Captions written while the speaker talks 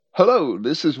Hello,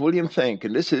 this is William Fink,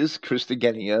 and this is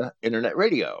Christogenea Internet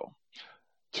Radio.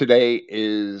 Today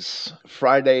is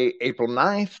Friday, April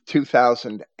 9th,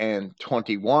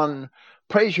 2021.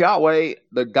 Praise Yahweh,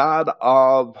 the God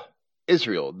of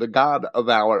Israel, the God of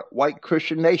our white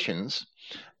Christian nations,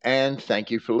 and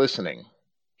thank you for listening.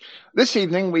 This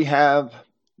evening we have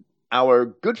our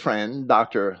good friend,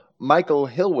 Dr. Michael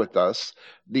Hill, with us,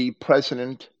 the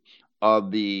president of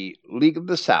the League of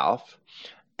the South,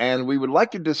 and we would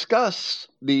like to discuss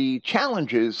the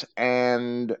challenges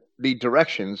and the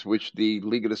directions which the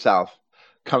League of the South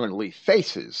currently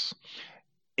faces,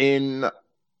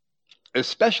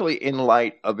 especially in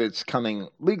light of its coming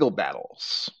legal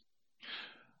battles.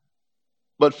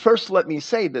 But first, let me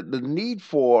say that the need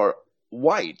for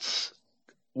white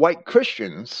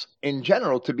Christians in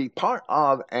general, to be part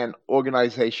of an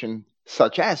organization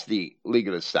such as the League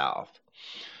of the South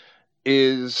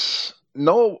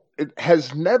it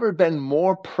has never been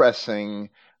more pressing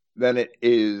than it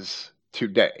is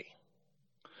today.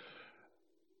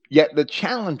 Yet the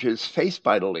challenges faced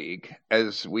by the League,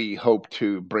 as we hope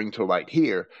to bring to light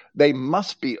here, they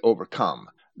must be overcome.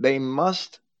 We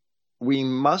must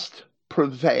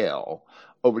prevail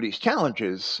over these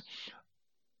challenges,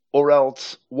 or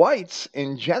else whites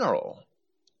in general,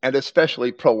 and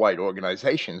especially pro-white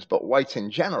organizations, but whites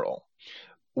in general,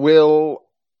 will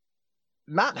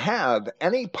not have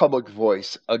any public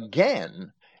voice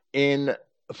again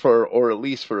or at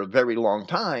least for a very long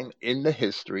time in the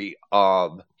history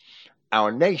of our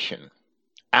nation,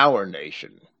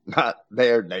 not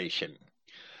their nation.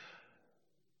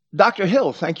 Dr.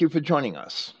 Hill, thank you for joining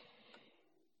us.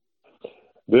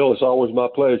 Bill, it's always my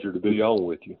pleasure to be on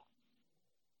with you.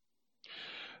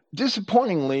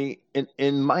 Disappointingly,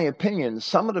 in my opinion,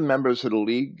 some of the members of the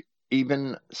League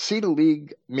even see the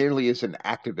League merely as an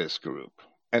activist group.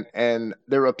 And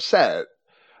they're upset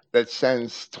that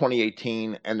since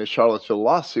 2018 and the Charlottesville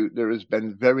lawsuit, there has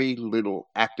been very little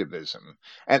activism.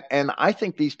 And I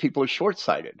think these people are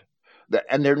short-sighted,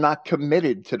 and they're not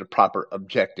committed to the proper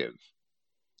objective.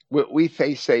 We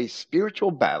face a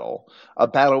spiritual battle, a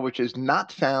battle which is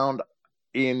not found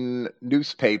in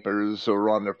newspapers or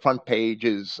on the front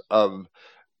pages of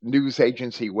news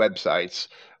agency websites.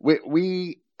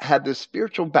 We have this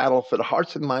spiritual battle for the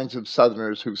hearts and minds of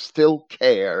Southerners who still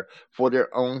care for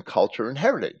their own culture and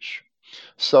heritage.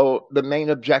 So the main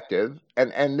objective,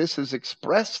 and this is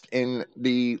expressed in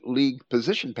the League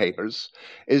position papers,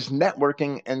 is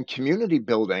networking and community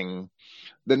building.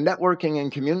 The networking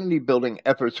and community building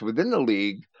efforts within the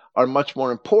League are much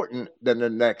more important than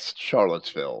the next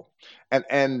Charlottesville,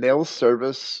 and they'll serve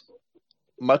us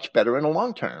much better in the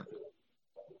long term.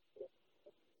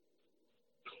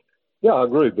 Yeah, I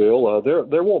agree, Bill.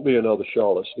 There won't be another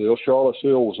Charlottesville.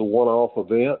 Charlottesville was a one-off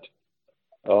event.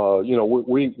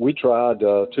 We tried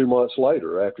 2 months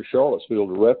later after Charlottesville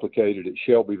to replicate it at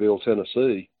Shelbyville,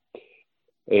 Tennessee,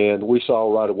 and we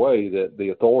saw right away that the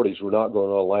authorities were not going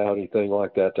to allow anything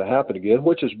like that to happen again,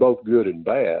 which is both good and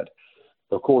bad.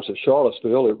 Of course, at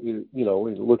Charlottesville,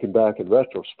 looking back in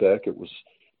retrospect, it was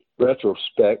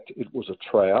a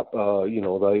trap.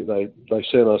 They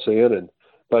sent us in and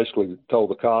basically told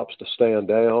the cops to stand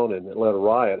down and let a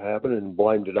riot happen and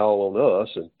blamed it all on us.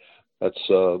 And that's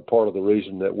part of the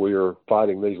reason that we're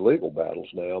fighting these legal battles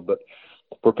now. But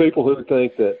for people who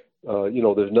think that,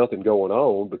 there's nothing going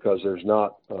on because there's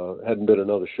hadn't been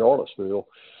another Charlottesville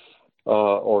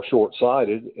or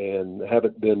short-sighted and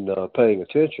haven't been paying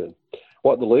attention,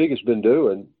 what the League has been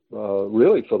doing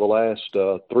really for the last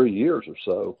 3 years or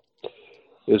so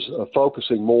is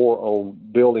focusing more on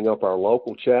building up our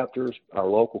local chapters, our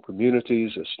local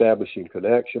communities, establishing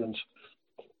connections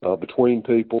between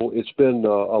people. It's been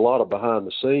a lot of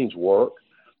behind-the-scenes work,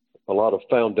 a lot of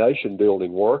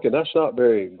foundation-building work, and that's not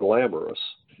very glamorous,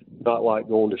 not like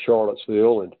going to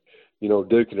Charlottesville and,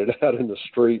 duking it out in the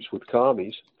streets with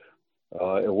commies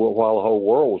and while the whole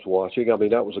world was watching. I mean,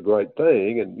 that was a great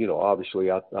thing, and, obviously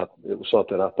it was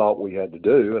something I thought we had to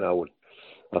do, and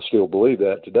I still believe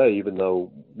that today, even though,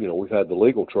 we've had the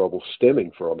legal trouble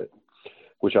stemming from it,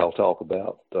 which I'll talk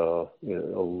about in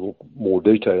a little more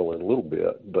detail in a little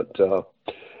bit. But,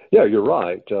 yeah, you're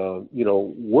right.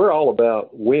 We're all about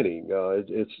winning.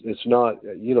 It's not,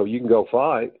 you can go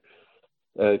fight.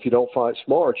 If you don't fight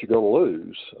smart, you're going to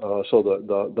lose. So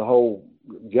the whole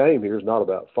game here is not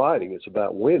about fighting. It's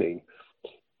about winning.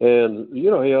 And,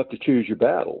 you have to choose your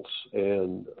battles.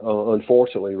 And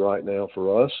unfortunately right now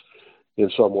for us, in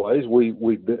some ways,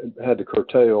 we've had to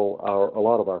curtail a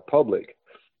lot of our public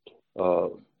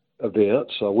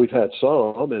events. We've had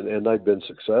some, and they've been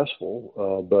successful,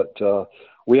 but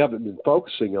we haven't been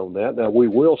focusing on that. Now, we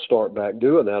will start back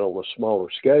doing that on a smaller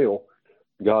scale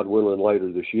God willing,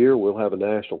 later this year, we'll have a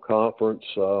national conference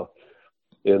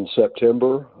in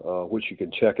September, which you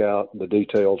can check out the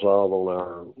details of on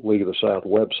our League of the South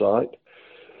website.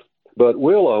 But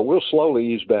we'll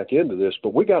slowly ease back into this.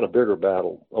 But we got a bigger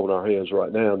battle on our hands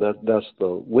right now, and that's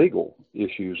the legal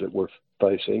issues that we're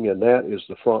facing, and that is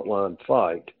the frontline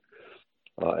fight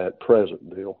at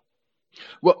present, Bill.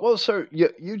 Well, sir,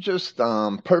 you just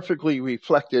perfectly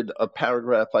reflected a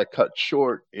paragraph I cut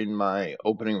short in my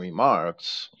opening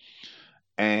remarks,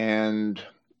 and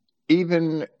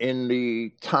even in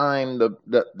the time,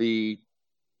 the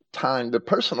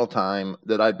personal time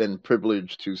that I've been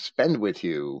privileged to spend with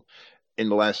you in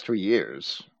the last 3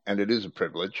 years, and it is a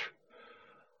privilege,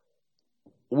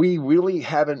 we really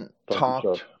haven't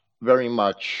talked very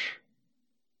much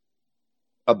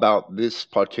about this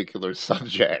particular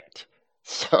subject.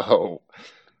 So,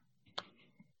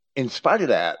 in spite of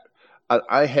that,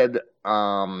 I had,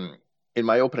 in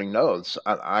my opening notes,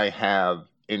 I have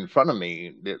in front of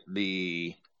me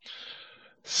the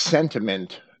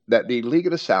sentiment that the League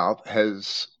of the South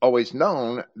has always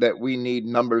known that we need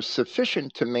numbers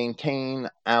sufficient to maintain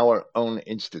our own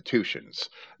institutions.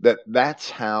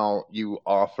 That's how you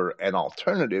offer an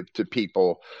alternative to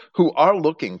people who are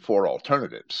looking for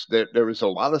alternatives. There is a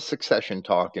lot of succession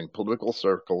talk in political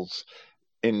circles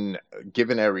in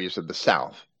given areas of the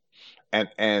South,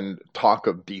 and talk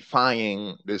of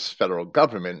defying this federal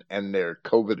government and their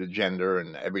COVID agenda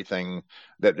and everything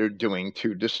that they're doing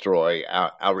to destroy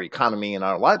our economy and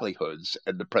our livelihoods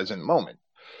at the present moment.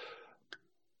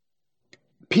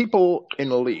 People in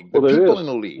the league,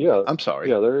 Yeah, I'm sorry.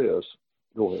 Yeah, there is.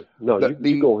 Go ahead. No,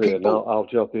 you go ahead, and I'll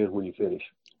jump in when you finish.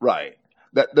 Right.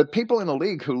 That the people in the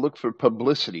league who look for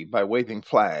publicity by waving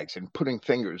flags and putting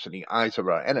fingers in the eyes of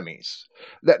our enemies,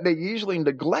 that they usually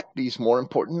neglect these more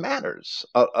important matters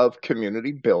of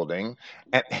community building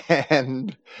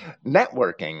and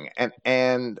networking.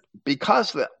 And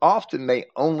because often they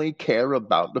only care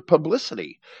about the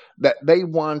publicity, that they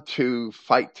want to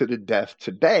fight to the death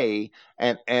today,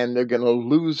 and they're going to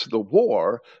lose the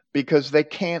war because they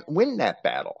can't win that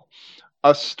battle.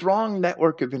 A strong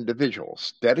network of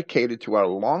individuals dedicated to our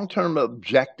long-term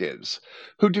objectives,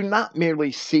 who do not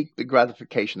merely seek the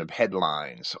gratification of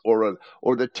headlines or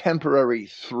the temporary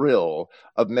thrill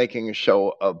of making a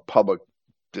show of public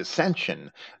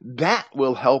dissension, that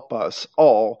will help us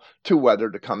all to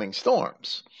weather the coming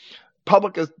storms.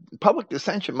 Public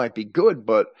dissension might be good,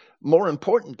 but more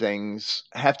important things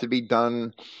have to be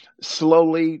done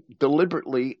slowly,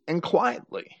 deliberately, and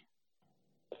quietly.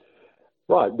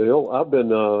 Right, Bill. I've been,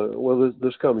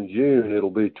 this coming June, it'll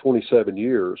be 27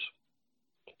 years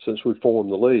since we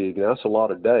formed the league. And that's a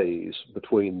lot of days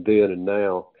between then and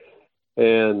now.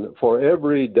 And for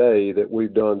every day that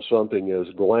we've done something as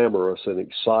glamorous and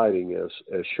exciting as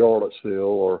Charlottesville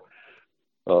or,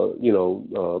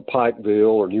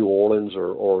 Pikeville or New Orleans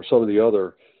or some of the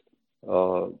other,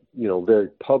 very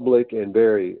public and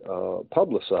very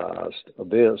publicized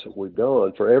events that we've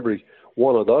done, for every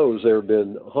one of those, there have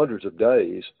been hundreds of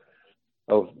days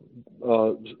of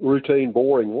routine,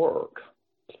 boring work,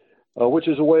 which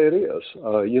is the way it is.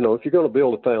 If you're going to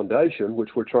build a foundation,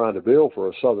 which we're trying to build for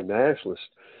a Southern nationalist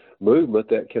movement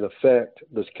that can affect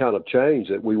this kind of change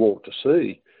that we want to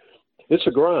see, it's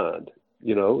a grind.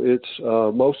 It's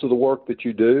most of the work that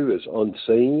you do is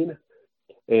unseen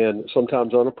and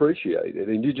sometimes unappreciated,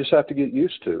 and you just have to get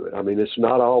used to it. I mean, it's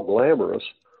not all glamorous.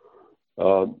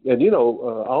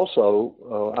 Also,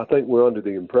 I think we're under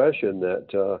the impression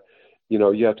that,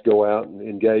 you have to go out and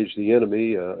engage the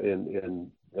enemy in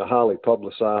a highly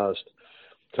publicized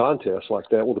contest like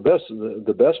that. Well,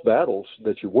 the best battles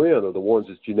that you win are the ones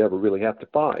that you never really have to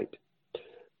fight.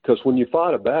 Because when you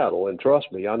fight a battle, and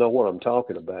trust me, I know what I'm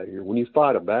talking about here, when you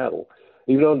fight a battle,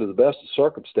 even under the best of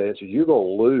circumstances, you're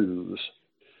going to lose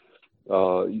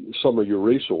some of your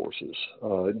resources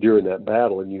during that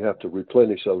battle, and you have to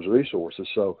replenish those resources.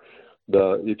 So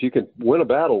if you can win a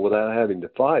battle without having to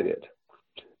fight it,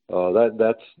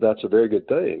 that's a very good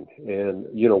thing. And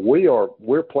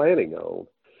we're planning on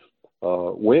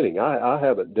winning. I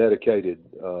haven't dedicated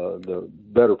the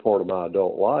better part of my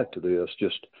adult life to this,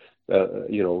 just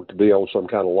to be on some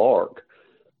kind of lark.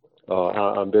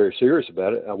 I'm very serious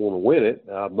about it. I want to win it.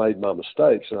 I've made my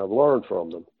mistakes and I've learned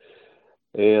from them.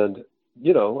 And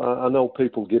I know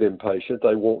people get impatient.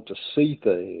 They want to see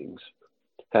things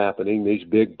happening, these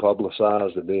big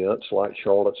publicized events like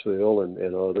Charlottesville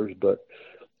and others. But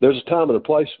there's a time and a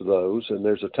place for those, and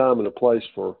there's a time and a place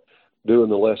for doing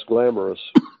the less glamorous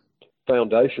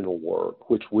foundational work,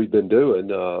 which we've been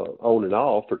doing on and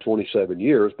off for 27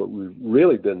 years, but we've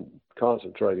really been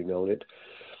concentrating on it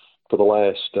for the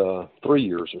last 3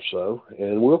 years or so,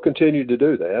 and we'll continue to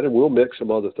do that, and we'll mix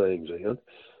some other things in.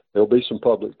 There'll be some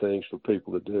public things for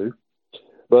people to do,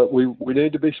 but we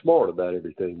need to be smart about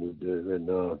everything we do, and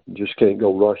just can't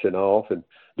go rushing off and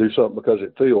do something because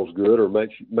it feels good or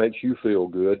makes you feel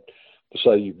good to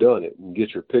say you've done it and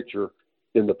get your picture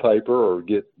in the paper or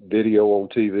get video on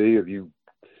TV of you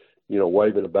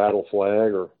waving a battle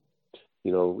flag or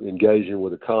engaging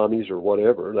with the commies or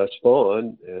whatever. That's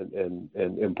fun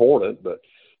and important, but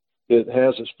it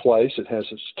has its place. It has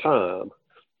its time.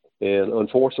 And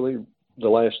unfortunately, the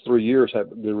last 3 years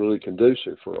haven't been really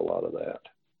conducive for a lot of that.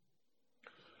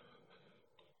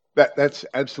 That's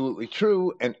absolutely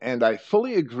true. And I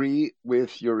fully agree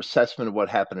with your assessment of what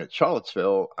happened at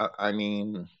Charlottesville. I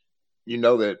mean, you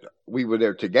know that we were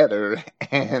there together,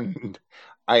 and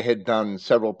I had done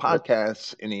several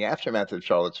podcasts in the aftermath of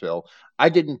Charlottesville. I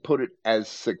didn't put it as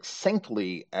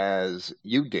succinctly as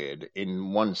you did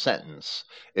in one sentence.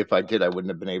 If I did, I wouldn't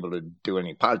have been able to do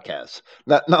any podcasts.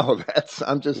 No,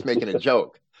 I'm just making a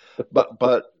joke.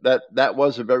 But that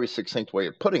was a very succinct way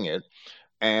of putting it,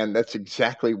 and that's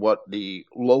exactly what the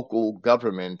local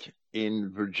government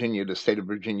in Virginia, the state of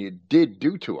Virginia, did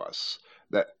do to us.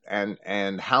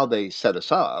 And how they set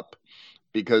us up,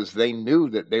 because they knew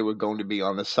that they were going to be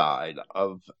on the side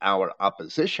of our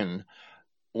opposition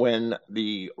when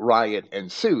the riot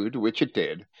ensued, which it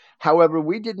did. However,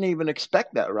 we didn't even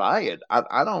expect that riot.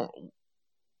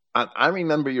 I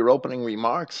remember your opening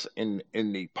remarks in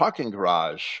the parking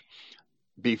garage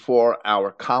before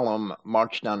our column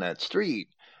marched down that street.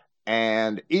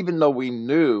 And even though we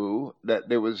knew that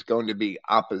there was going to be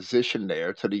opposition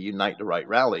there to the Unite the Right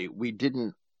rally, we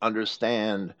didn't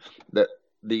understand that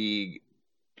the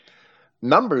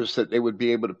numbers that they would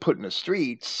be able to put in the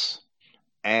streets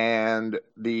and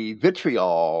the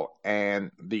vitriol and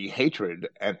the hatred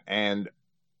and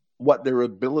what their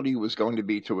ability was going to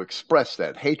be to express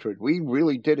that hatred. We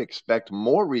really did expect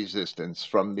more resistance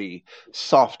from the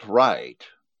soft right,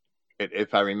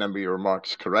 if I remember your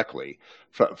remarks correctly,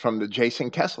 from the Jason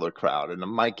Kessler crowd and the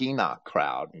Mike Enoch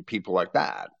crowd and people like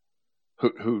that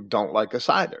who don't like us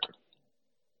either.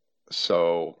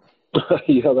 So,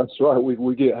 yeah, that's right.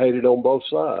 We get hated on both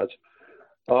sides.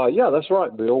 Yeah, that's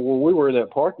right, Bill. When we were in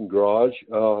that parking garage,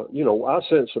 I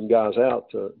sent some guys out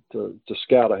to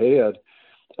scout ahead,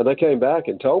 and they came back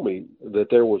and told me that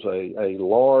there was a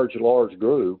large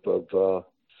group of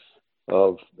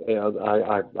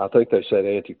I think they said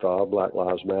Antifa, Black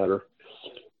Lives Matter,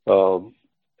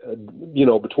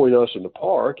 between us and the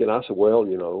park. And I said,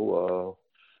 well,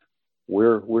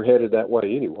 we're headed that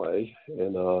way anyway.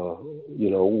 And,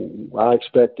 I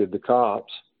expected the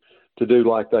cops to do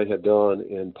like they had done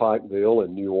in Pikeville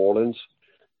and New Orleans,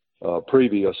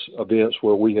 previous events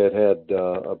where we had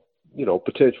a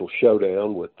potential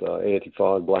showdown with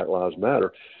Antifa and Black Lives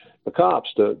Matter, the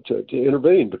cops to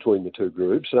intervene between the two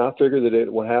groups. And I figured that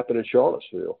it would happen in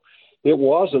Charlottesville. It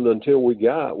wasn't until we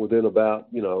got within about,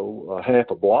 a half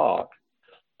a block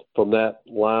from that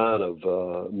line of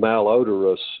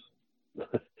malodorous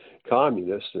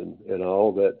communists and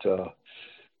all that,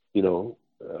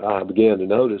 I began to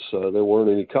notice there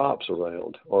weren't any cops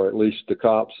around, or at least the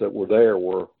cops that were there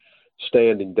were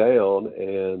standing down,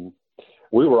 and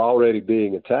we were already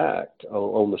being attacked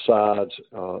on the sides,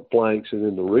 flanks, and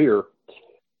in the rear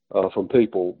from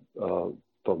people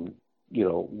from,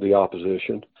 the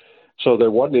opposition. So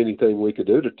there wasn't anything we could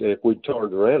do if we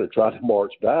turned around and tried to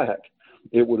march back.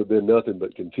 It would have been nothing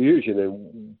but confusion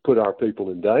and put our people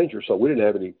in danger. So we didn't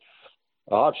have any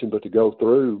option but to go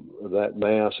through that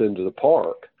mass into the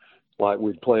park like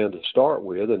we'd planned to start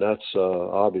with. And that's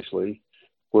obviously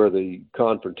where the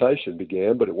confrontation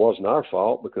began, but it wasn't our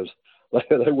fault because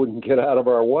they wouldn't get out of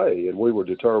our way. And we were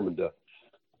determined to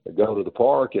go to the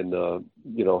park and,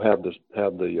 have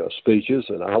the speeches.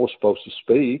 And I was supposed to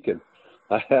speak, and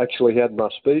I actually had my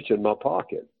speech in my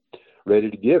pocket ready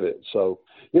to give it. So,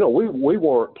 we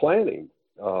weren't planning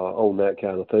on that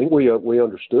kind of thing. We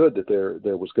understood that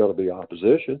there was going to be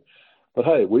opposition, but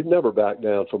hey, we've never backed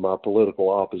down from our political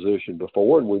opposition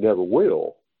before, and we never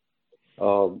will.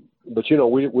 But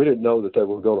we didn't know that they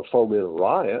were going to foment a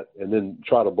riot and then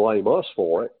try to blame us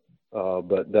for it.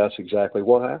 But that's exactly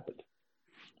what happened.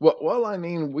 Well, I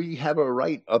mean, we have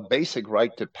a basic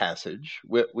right to passage.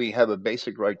 We have a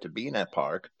basic right to be in that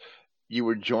park. You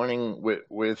were joining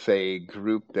with a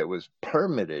group that was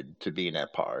permitted to be in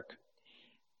that park.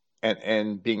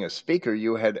 And being a speaker,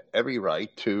 you had every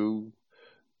right to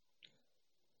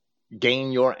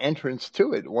gain your entrance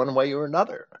to it one way or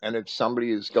another. And if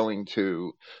somebody is going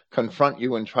to confront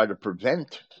you and try to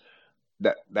prevent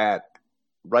that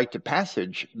right to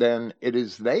passage, then it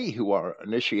is they who are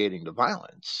initiating the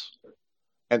violence.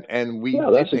 and we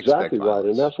Yeah, that's didn't expect exactly right, and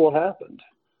violence. that's what happened.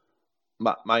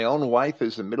 My own wife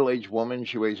is a middle-aged woman.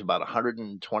 She weighs about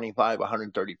 125,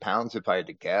 130 pounds, if I had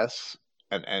to guess.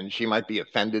 And she might be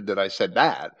offended that I said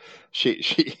that. She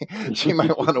she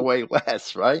might want to weigh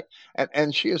less, right?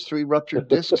 And she has three ruptured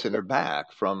discs in her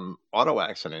back from auto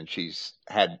accidents she's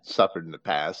had suffered in the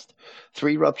past.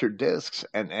 Three ruptured discs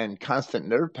and constant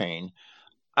nerve pain.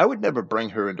 I would never bring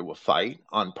her into a fight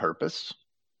on purpose.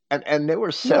 And there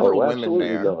were No, absolutely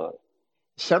not.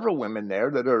 several women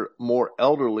there that are more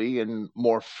elderly and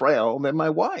more frail than my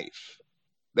wife.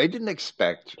 They didn't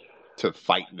expect to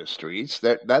fight in the streets.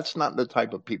 That's not the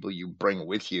type of people you bring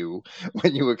with you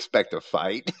when you expect a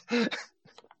fight.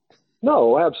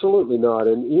 No, absolutely not.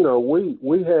 And you know,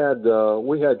 we had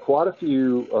quite a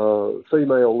few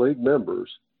female league members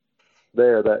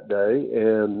there that day,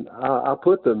 and I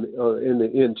put them in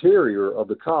the interior of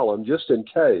the column just in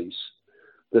case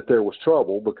that there was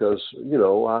trouble, because you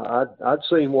know I'd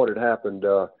seen what had happened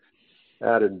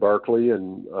out in Berkeley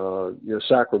and you know,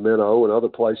 Sacramento and other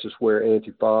places where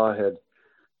Antifa had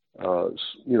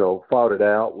you know, fought it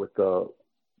out with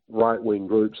right wing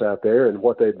groups out there, and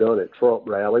what they'd done at Trump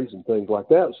rallies and things like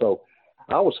that. So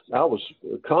I was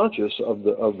conscious of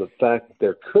the fact that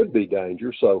there could be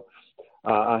danger. So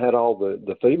I had all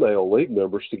the female league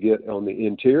members to get on the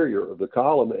interior of the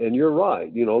column. And you're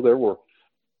right. You know, there were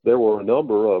a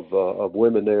number of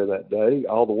women there that day,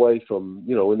 all the way from,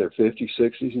 you know, in their 50s,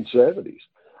 60s, and 70s.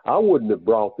 I wouldn't have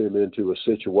brought them into a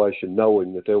situation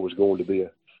knowing that there was going to be a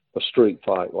street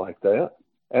fight like that.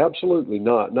 Absolutely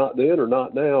not. Not then, or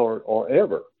not now, or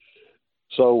ever.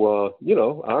 So, you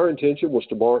know, our intention was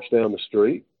to march down the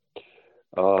street.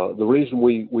 The reason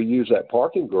we use that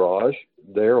parking garage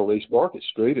there on East Market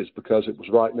Street is because it was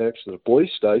right next to the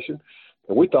police station,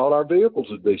 and we thought our vehicles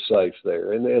would be safe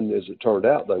there. And as it turned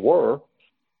out, they were.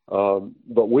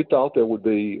 But we thought there would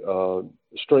be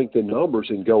strength in numbers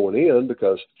in going in,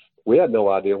 because we had no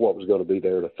idea what was going to be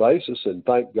there to face us. And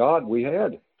thank God we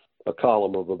had a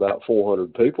column of about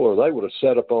 400 people, or they would have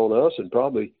set up on us and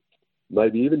probably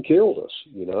maybe even killed us,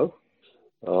 you know.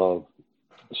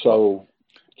 So,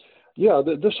 yeah,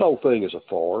 this whole thing is a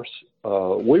farce.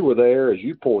 We were there, as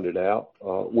you pointed out,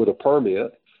 with a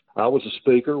permit. I was a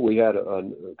speaker. We had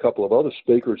a couple of other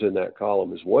speakers in that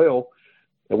column as well.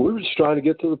 And we were just trying to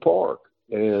get to the park.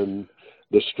 And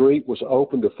the street was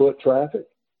open to foot traffic,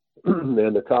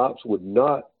 and the cops would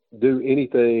not do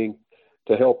anything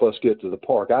to help us get to the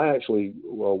park. I actually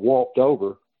walked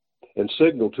over and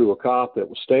signaled to a cop that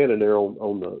was standing there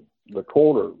on the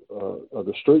corner of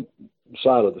the street,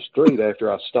 side of the street,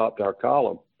 after I stopped our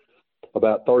column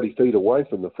about 30 feet away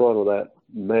from the front of that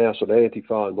mass of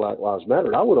Antifa and Black Lives Matter.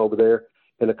 And I went over there,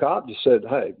 and the cop just said,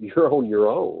 "Hey, you're on your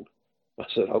own." I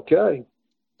said, "Okay,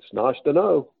 it's nice to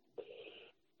know."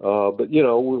 But, you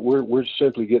know, we're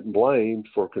simply getting blamed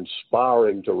for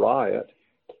conspiring to riot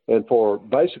and for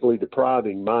basically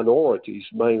depriving minorities,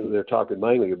 mainly they're talking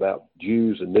mainly about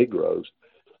Jews and Negroes,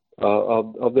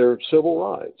 of their civil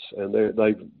rights. And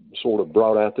they've sort of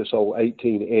brought out this old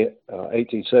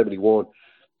 1871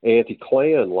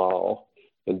 anti-Klan law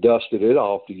and dusted it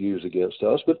off to use against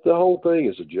us. But the whole thing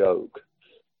is a joke.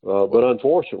 But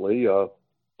unfortunately,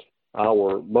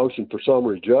 our motion for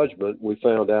summary judgment, we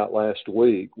found out last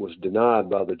week, was denied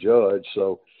by the judge.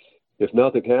 So if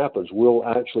nothing happens, we'll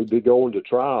actually be going to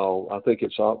trial. I think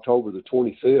it's October the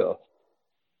 25th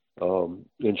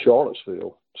in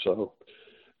Charlottesville. So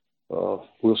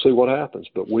we'll see what happens.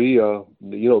 But we, you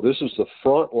know, this is the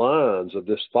front lines of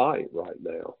this fight right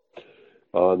now.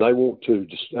 They want to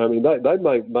just, I mean, they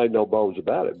made no bones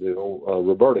about it, Bill.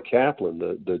 Roberta Kaplan,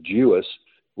 the Jewess,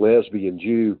 lesbian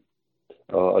Jew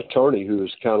attorney, who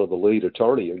is kind of the lead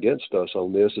attorney against us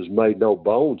on this, has made no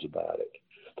bones about it.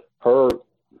 Her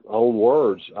own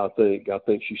words, I think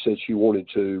she said she wanted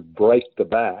to break the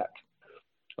back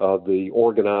of the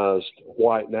organized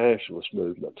white nationalist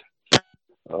movement.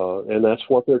 And that's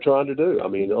what they're trying to do. I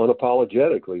mean,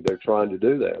 unapologetically, they're trying to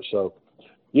do that. So,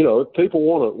 you know, if people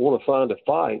want to find a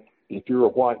fight, if you're a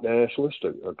white nationalist,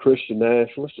 a Christian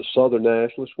nationalist, a Southern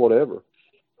nationalist, whatever,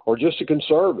 or just a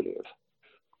conservative,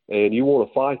 and you want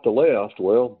to fight the left,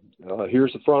 well,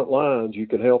 here's the front lines. You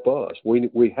can help us.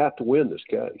 We have to win this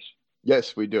case.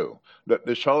 Yes, we do.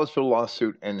 The Charlottesville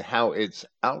lawsuit and how its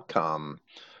outcome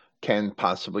can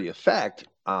possibly affect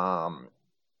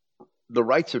the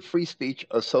rights of free speech,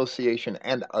 association,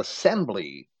 and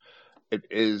assembly. It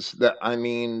is that, I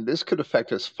mean, this could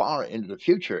affect us far into the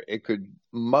future. It could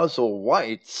muzzle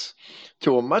whites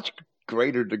to a much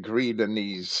greater degree than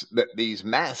these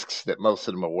masks that most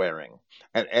of them are wearing.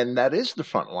 And that is the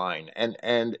front line.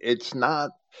 And it's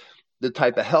not the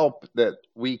type of help that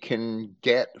we can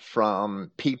get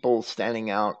from people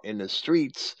standing out in the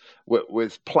streets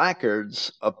with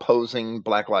placards opposing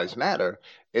Black Lives Matter.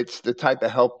 It's the type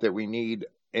of help that we need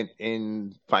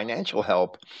in financial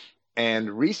help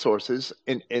and resources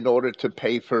in order to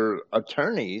pay for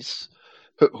attorneys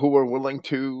who are willing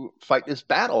to fight this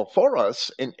battle for us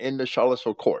in the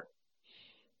Charlottesville court.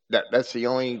 That's the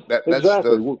only that's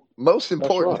Exactly. the most That's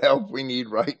important right. help we need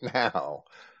right now.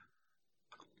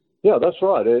 Yeah, that's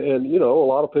right. And, you know, a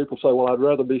lot of people say, well, I'd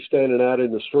rather be standing out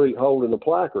in the street holding a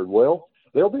placard. Well,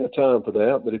 there'll be a time for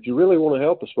that. But if you really want to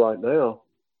help us right now,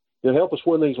 you know, help us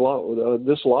win this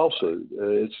lawsuit.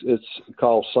 It's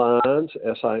called Sines,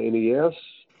 SINES,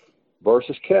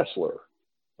 versus Kessler,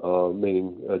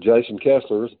 meaning Jason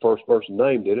Kessler is the first person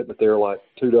named in it, but there are like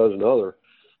two dozen other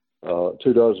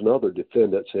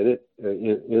defendants in it,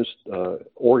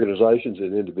 organizations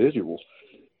and individuals.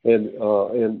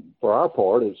 And for our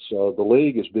part, it's the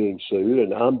league is being sued,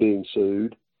 and I'm being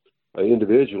sued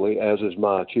individually, as is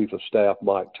my chief of staff,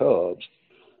 Mike Tubbs.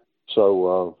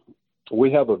 So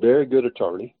we have a very good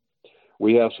attorney.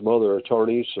 We have some other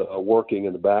attorneys working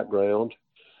in the background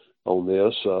on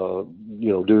this,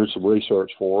 you know, doing some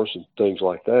research for us and things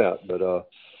like that. But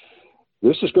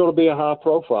this is going to be a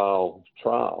high-profile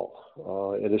trial,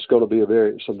 and it's going to be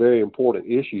some very important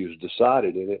issues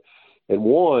decided in it. And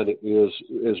one is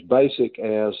as basic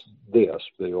as this,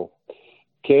 Bill.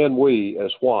 Can we,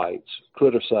 as whites,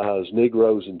 criticize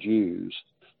Negroes and Jews?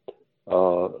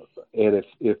 And if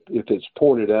it's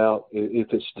pointed out,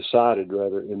 if it's decided,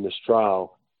 rather, in this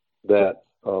trial that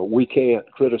we can't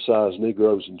criticize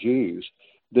Negroes and Jews,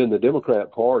 then the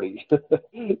Democrat Party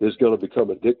is going to become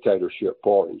a dictatorship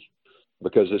party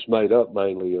because it's made up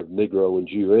mainly of Negro and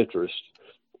Jew interests.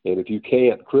 And if you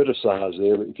can't criticize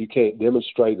them, if you can't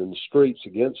demonstrate in the streets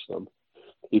against them,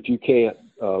 if you can't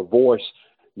voice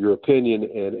your opinion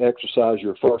and exercise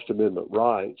your First Amendment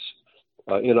rights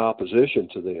in opposition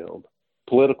to them,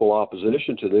 political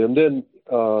opposition to them, then,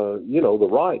 you know, the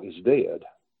right is dead.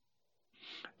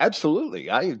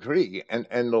 Absolutely, I agree. And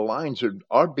the lines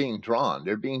are being drawn.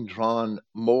 They're being drawn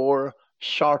more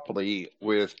sharply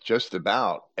with just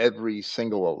about every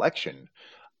single election.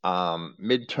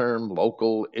 Midterm,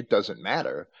 local, it doesn't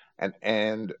matter.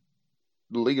 And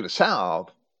the League of the South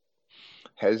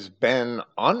has been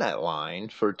on that line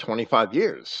for 25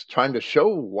 years, trying to show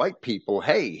white people,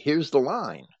 hey, here's the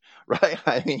line, right?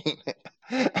 I mean,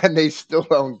 and they still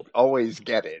don't always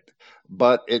get it.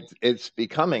 But it's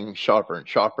becoming sharper and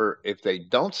sharper. If they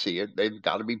don't see it, they've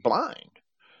got to be blind.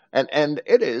 And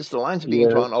it is. The lines are being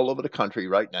Yeah. drawn all over the country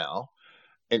right now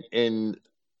in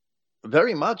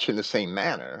very much in the same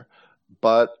manner,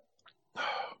 but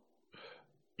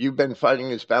you've been fighting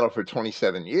this battle for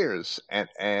 27 years,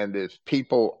 and if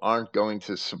people aren't going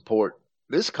to support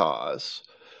this cause,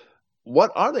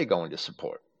 what are they going to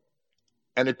support?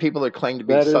 And if people that claim to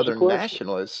be That is the Southern question.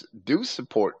 nationalists do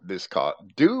support this cause,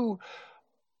 do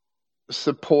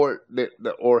support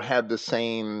or have the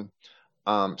same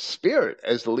spirit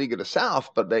as the League of the South,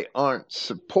 but they aren't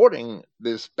supporting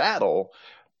this battle,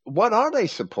 what are they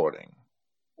supporting?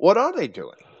 What are they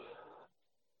doing?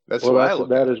 That's the Well, way I look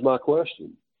that at it. is my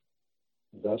question.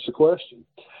 That's the question.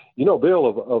 You know, Bill,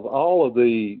 of all of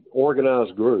the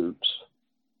organized groups,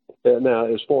 now,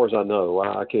 as far as I know,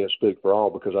 I can't speak for all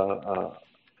because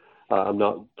I'm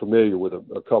not familiar with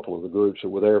a couple of the groups that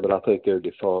were there, but I think they're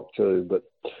defunct too. But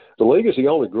the League is the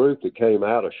only group that came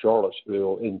out of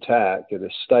Charlottesville intact and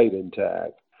has stayed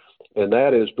intact. And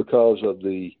that is because of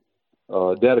the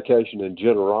dedication and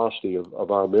generosity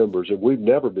of our members. And we've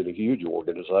never been a huge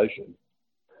organization.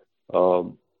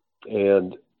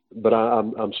 But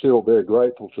I'm still very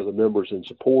grateful to the members and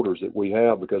supporters that we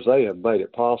have because they have made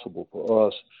it possible for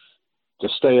us to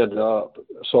stand up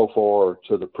so far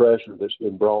to the pressure that's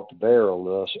been brought to bear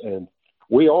on us. And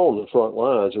we are on the front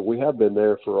lines, and we have been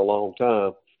there for a long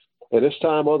time. And it's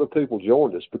time other people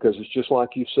joined us because it's just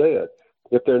like you said.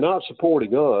 If they're not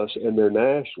supporting us and they're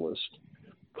nationalists,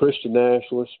 Christian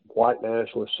nationalists, white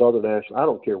nationalists, Southern nationalists, I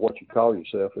don't care what you call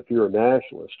yourself, if you're a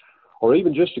nationalist or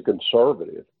even just a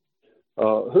conservative,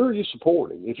 who are you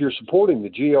supporting? If you're supporting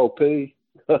the GOP,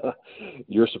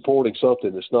 you're supporting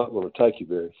something that's not going to take you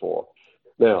very far.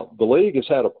 Now, the league has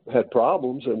had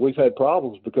problems, and we've had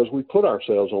problems because we put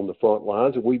ourselves on the front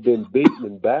lines, and we've been beaten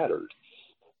and battered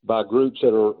by groups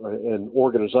that are and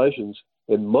organizations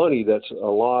and money that's a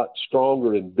lot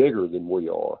stronger and bigger than we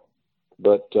are.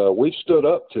 But we've stood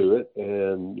up to it,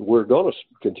 and we're going to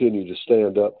continue to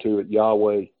stand up to it,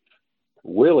 Yahweh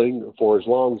willing, for as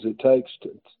long as it takes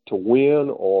to win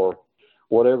or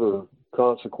whatever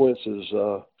consequences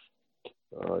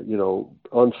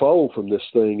unfold from this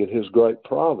thing in His great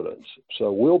providence.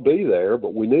 So we'll be there,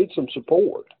 but we need some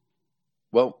support.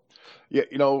 Well, yeah,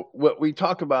 what we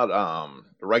talk about,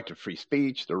 the right to free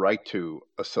speech, the right to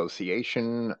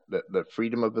association, the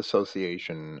freedom of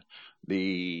association,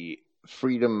 the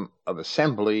freedom of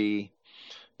assembly.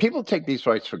 People take these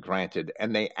rights for granted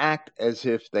and they act as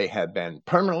if they have been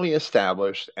permanently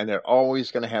established and they're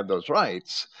always going to have those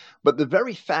rights. But the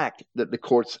very fact that the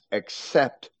courts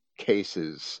accept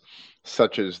cases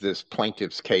such as this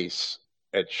plaintiff's case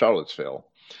at Charlottesville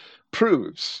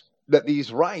proves that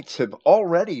these rights have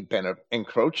already been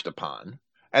encroached upon,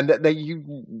 and that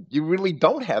you really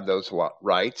don't have those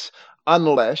rights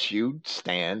unless you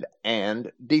stand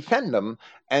and defend them.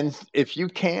 And if you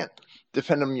can't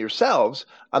defend them yourselves,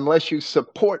 unless you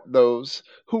support those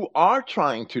who are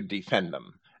trying to defend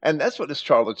them. And that's what this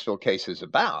Charlottesville case is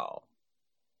about.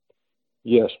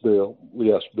 Yes, Bill.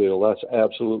 Yes, Bill. That's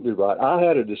absolutely right.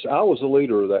 I was the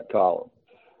leader of that column.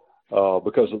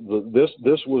 Because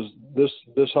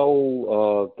this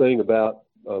whole thing about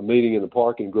meeting in the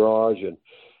parking garage and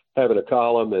having a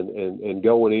column and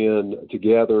going in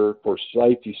together for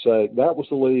safety's sake, that was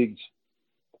the league's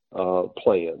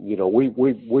plan.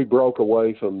 We broke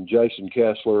away from Jason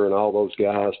Kessler and all those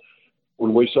guys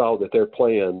when we saw that their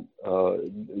plan,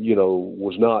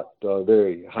 was not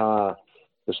very high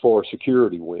as far as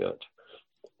security went.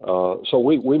 So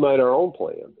we made our own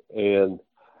plan. And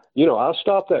I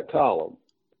stopped that column,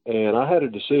 and I had a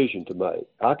decision to make.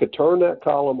 I could turn that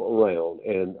column around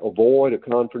and avoid a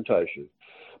confrontation.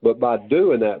 But by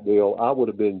doing that, Bill, I would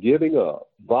have been giving up,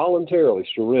 voluntarily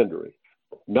surrendering,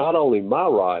 not only my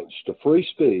rights to free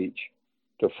speech,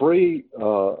 to free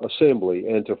assembly,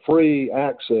 and to free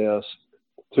access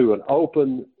to an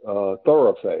open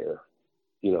thoroughfare,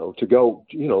 to go,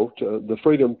 to the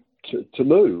freedom to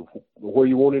move where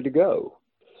you wanted to go.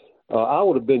 I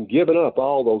would have been giving up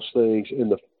all those things in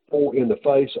the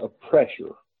face of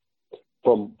pressure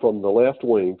from the left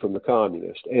wing, from the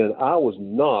communists. And I was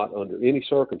not, under any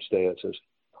circumstances,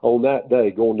 on that day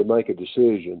going to make a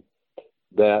decision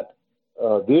that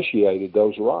vitiated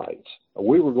those rights.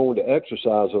 We were going to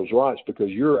exercise those rights, because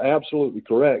you're absolutely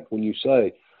correct when you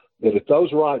say that if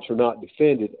those rights are not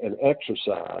defended and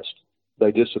exercised,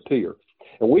 they disappear.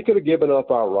 And we could have given up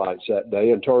our rights that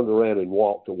day and turned around and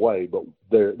walked away, but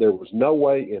there was no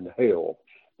way in hell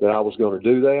that I was going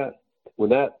to do that.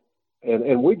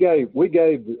 And we gave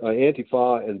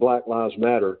Antifa and Black Lives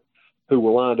Matter, who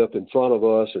were lined up in front of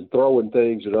us and throwing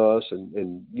things at us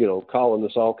and calling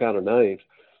us all kind of names.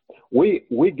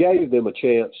 We gave them a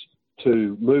chance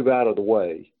to move out of the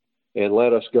way and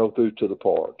let us go through to the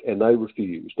park, and they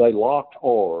refused. They locked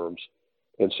arms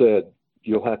and said,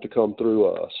 "You'll have to come through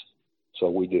us." So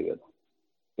we did,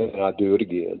 and I'd do it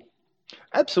again.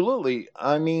 Absolutely.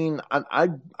 I mean, I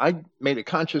made a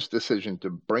conscious decision to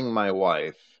bring my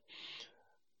wife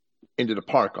into the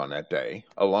park on that day,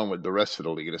 along with the rest of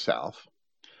the League of the South.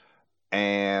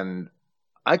 And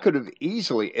I could have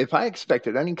easily, if I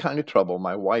expected any kind of trouble,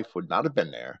 my wife would not have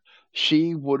been there.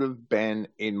 She would have been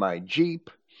in my Jeep,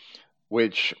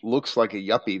 which looks like a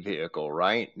yuppie vehicle,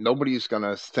 right? Nobody's going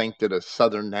to think that a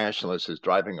Southern nationalist is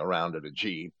driving around in a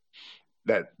Jeep.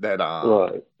 Right.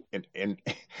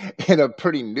 In a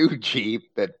pretty new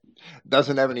Jeep that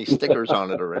doesn't have any stickers on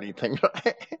it or anything,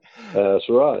 right? That's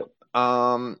right.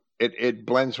 It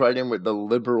blends right in with the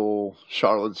liberal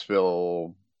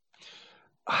Charlottesville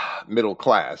middle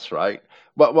class, right?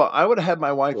 Well, I would have had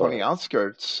my wife on the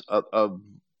outskirts of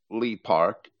Lee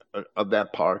Park, of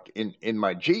that park, in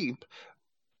my Jeep,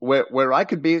 where I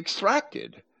could be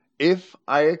extracted if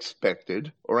I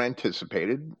expected or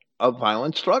anticipated a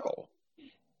violent struggle.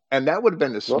 And that would have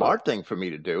been the smart thing for me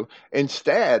to do.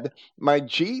 Instead, my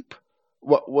Jeep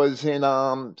was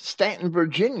in Stanton,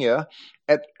 Virginia,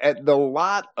 at the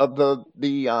lot of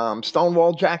the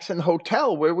Stonewall Jackson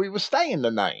Hotel where we were staying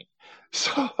the night.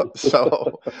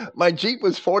 So my Jeep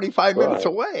was 45 minutes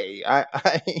away.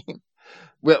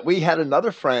 We had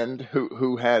another friend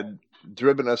who had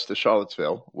driven us to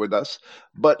Charlottesville with us,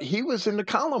 but he was in the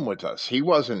column with us. He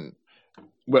wasn't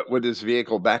with his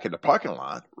vehicle back in the parking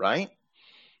lot, right?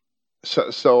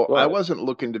 So I wasn't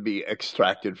looking to be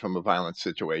extracted from a violent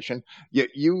situation. Yet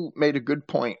you made a good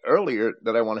point earlier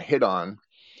that I want to hit on,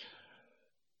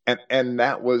 and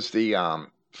that was the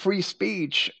free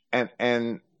speech.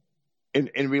 And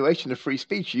in relation to free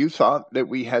speech, you thought that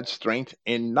we had strength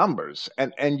in numbers,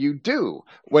 and you do.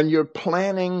 When you're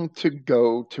planning to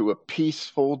go to a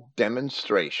peaceful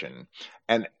demonstration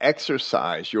and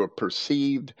exercise your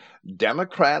perceived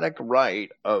democratic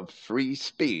right of free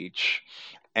speech,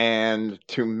 and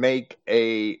to make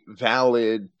a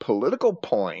valid political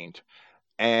point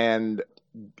and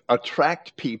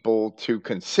attract people to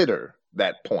consider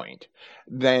that point,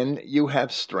 then you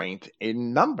have strength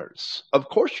in numbers. Of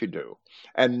course you do.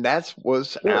 And that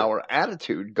was Sure. our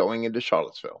attitude going into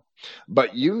Charlottesville.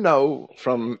 But you know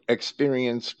from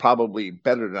experience, probably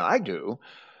better than I do,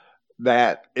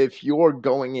 that if you're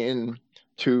going in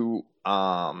to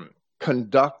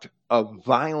conduct a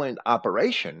violent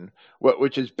operation,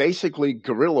 which is basically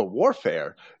guerrilla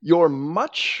warfare, you're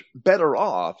much better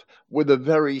off with a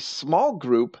very small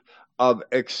group of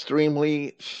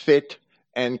extremely fit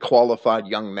and qualified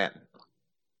young men.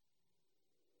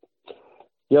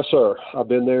 Yes, sir. I've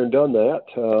been there and done that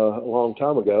a long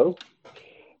time ago,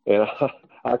 and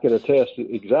I can attest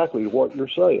exactly to what you're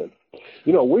saying.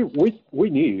 You know, we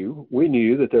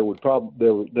knew that there would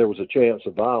there was a chance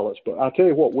of violence, but I tell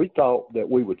you what, we thought that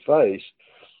we would face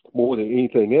more than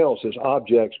anything else is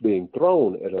objects being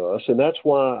thrown at us, and that's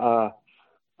why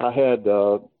I had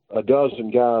a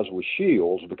dozen guys with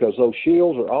shields, because those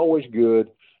shields are always good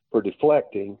for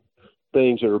deflecting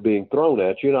things that are being thrown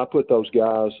at you. And I put those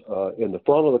guys in the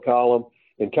front of the column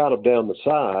and kind of down the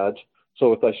sides.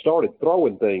 So if they started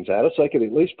throwing things at us, they could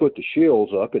at least put the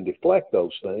shields up and deflect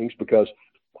those things, because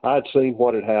I'd seen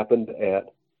what had happened at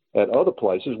other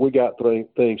places. We got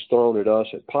things thrown at us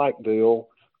at Pikeville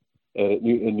and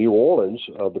in New Orleans,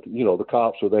 but, you know, the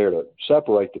cops were there to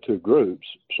separate the two groups,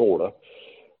 sort of.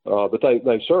 But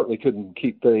they certainly couldn't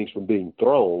keep things from being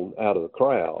thrown out of the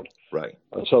crowd. Right.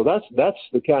 So that's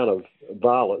the kind of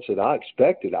violence that I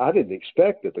expected. I didn't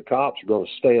expect that the cops were going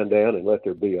to stand down and let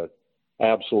there be an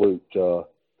absolute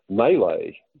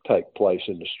melee take place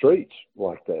in the streets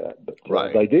like that. But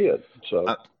Right. They did.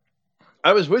 So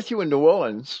I was with you in New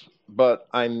Orleans, but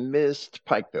I missed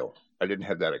Pikeville. I didn't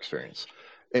have that experience.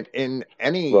 In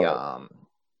any right.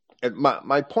 And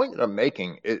my point that I'm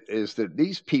making is that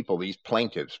these people, these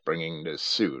plaintiffs bringing this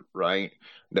suit, right?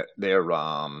 That they're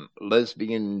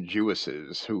lesbian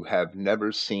Jewesses who have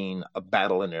never seen a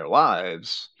battle in their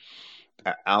lives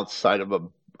outside of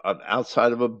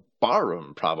a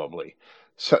barroom, probably.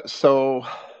 So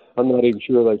I'm not even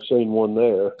sure they've seen one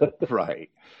there. right.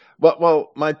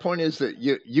 Well, my point is that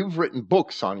you've written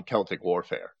books on Celtic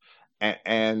warfare,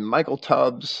 and Michael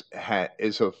Tubbs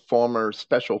is a former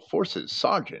Special Forces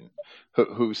sergeant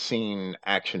who's seen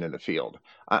action in the field.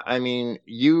 I mean,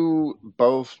 you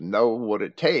both know what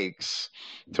it takes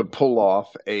to pull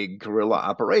off a guerrilla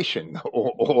operation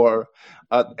or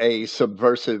a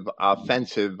subversive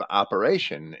offensive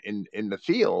operation in the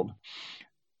field.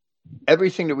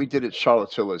 Everything that we did at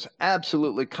Charlottesville is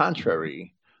absolutely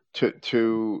contrary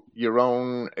to your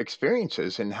own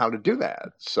experiences and how to do that.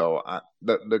 So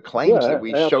the claims that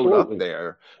we showed up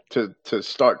there to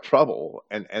start trouble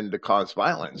and to cause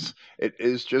violence, it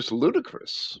is just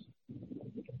ludicrous.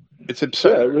 It's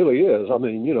absurd. Yeah, it really is. I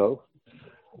mean, you know,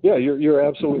 yeah, you're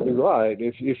absolutely right.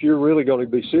 If you're really going to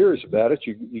be serious about it,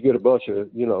 you get a bunch of,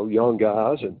 you know, young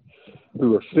guys and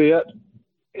who are fit.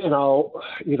 You know,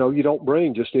 you don't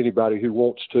bring just anybody who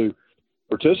wants to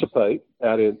participate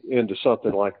into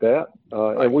something like that.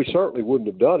 And we certainly wouldn't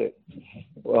have done it,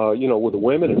 you know, with the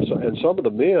women and some of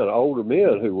the men, older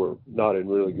men who were not in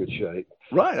really good shape.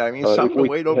 Right. I mean, some of them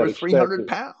weighed over 300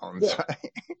 pounds. Yeah.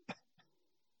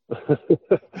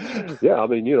 Yeah. I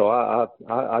mean, you know,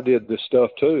 I did this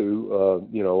stuff too,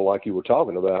 you know, like you were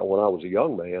talking about when I was a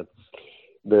young man,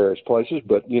 various places,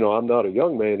 but, you know, I'm not a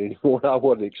young man anymore. I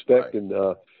wasn't expecting,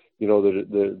 right. You know,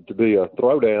 to be a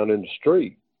throwdown in the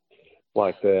street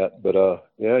like that. But,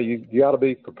 yeah, you got to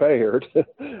be prepared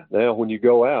now when you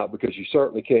go out, because you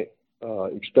certainly can't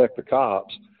expect the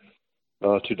cops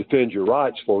to defend your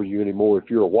rights for you anymore if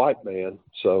you're a white man.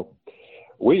 So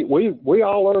we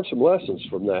all learned some lessons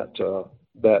from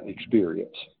that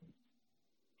experience.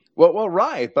 Well,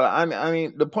 right. But I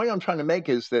mean, the point I'm trying to make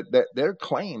is that their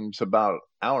claims about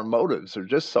our motives are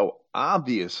just so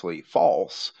obviously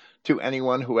false to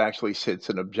anyone who actually sits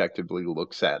and objectively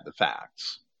looks at the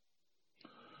facts.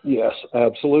 Yes,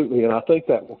 absolutely. And I think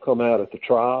that will come out at the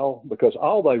trial, because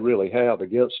all they really have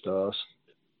against us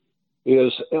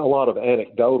is a lot of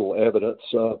anecdotal evidence,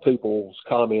 people's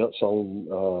comments on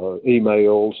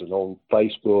emails and on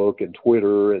Facebook and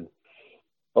Twitter and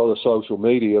other social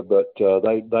media, but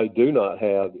they do not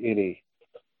have any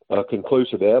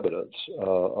conclusive evidence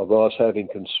of us having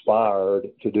conspired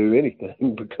to do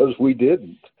anything, because we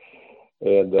didn't.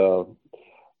 And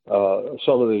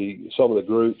some of the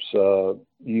groups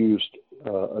used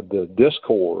the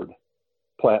Discord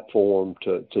platform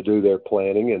to do their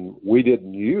planning, and we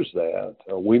didn't use that.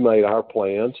 We made our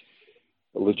plans,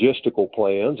 logistical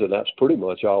plans, and that's pretty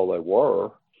much all they were,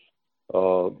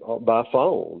 by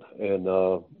phone.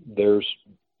 And there's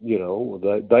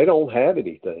they don't have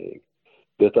anything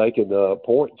that they can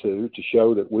point to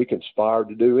show that we conspired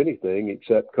to do anything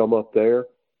except come up there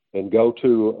and go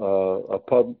to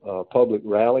a public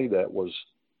rally that was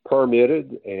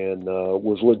permitted and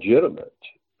was legitimate.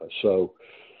 So,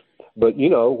 but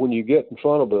when you get in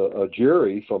front of a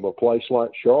jury from a place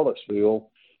like Charlottesville,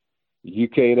 you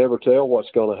can't ever tell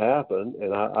what's going to happen.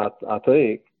 And I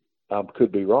think, I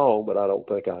could be wrong, but I don't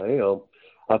think I am.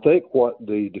 I think what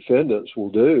the defendants will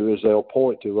do is they'll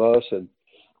point to us and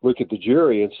look at the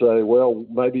jury and say, well,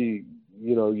 maybe,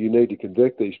 you need to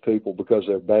convict these people because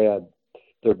they're bad.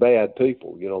 They're bad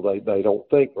people. They don't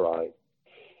think right.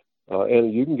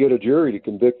 And you can get a jury to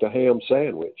convict a ham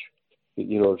sandwich,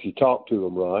 if you talk to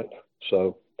them right.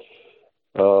 So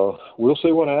we'll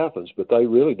see what happens, but they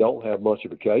really don't have much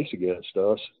of a case against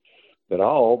us at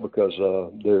all because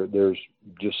there's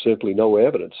just simply no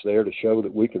evidence there to show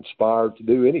that we conspired to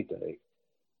do anything.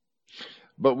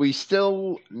 But we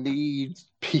still need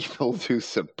people to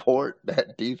support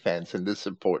that defense and to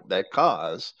support that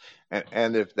cause.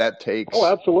 And if that takes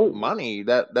absolutely money,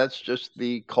 that's just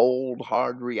the cold,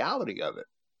 hard reality of it,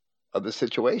 of the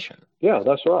situation. Yeah,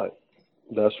 that's right.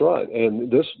 That's right.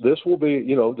 And this will be,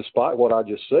 despite what I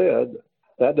just said,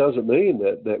 that doesn't mean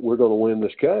that we're going to win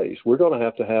this case. We're going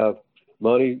to have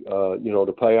money,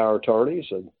 to pay our attorneys,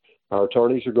 and our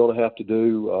attorneys are going to have to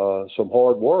do some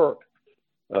hard work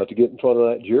to get in front of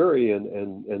that jury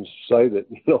and say that,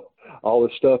 all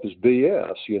this stuff is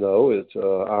BS. It's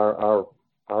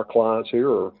our clients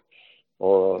here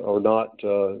are not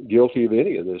guilty of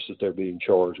any of this that they're being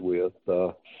charged with.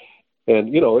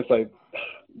 And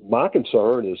my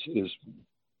concern is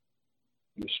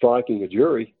striking a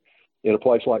jury in a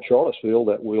place like Charlottesville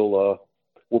that will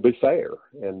be fair,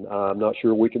 and I'm not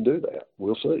sure we can do that.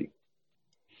 We'll see.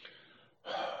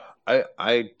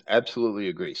 I absolutely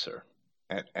agree, sir.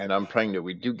 And I'm praying that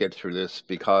we do get through this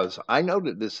because I know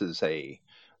that this is a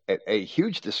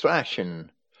huge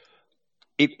distraction.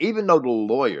 Even though the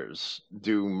lawyers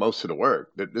do most of the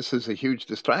work, that this is a huge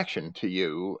distraction to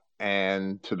you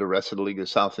and to the rest of the League of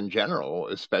South in general,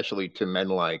 especially to men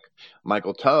like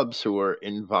Michael Tubbs who are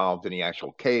involved in the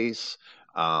actual case,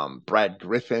 Brad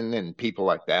Griffin and people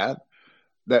like that.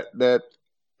 That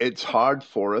it's hard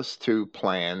for us to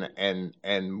plan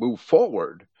and move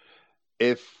forward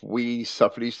if we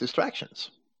suffer these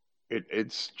distractions.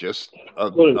 It's just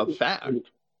a fact.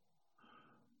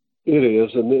 It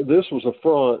is, and this was a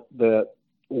front that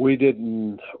we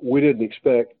didn't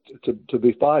expect to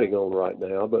be fighting on right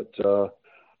now, but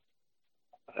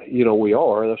we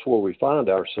are. That's where we find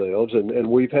ourselves, and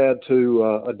we've had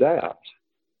to adapt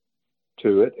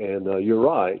to it. And you're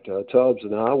right, Tubbs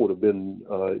and I would have been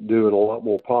doing a lot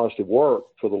more positive work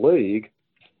for the league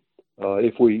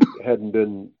if we hadn't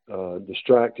been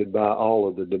distracted by all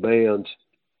of the demands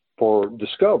for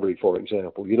discovery, for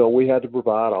example. We had to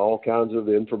provide all kinds of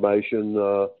information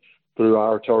through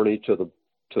our attorney to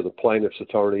the plaintiff's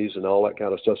attorneys and all that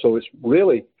kind of stuff. So it's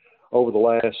really over the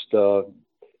last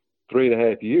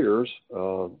 3.5 years,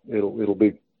 it'll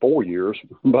be 4 years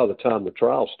by the time the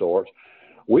trial starts.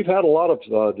 We've had a lot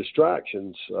of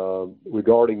distractions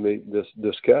regarding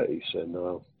this case,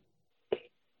 and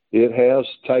it has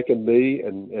taken me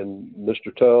and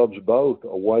Mr. Tubbs both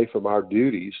away from our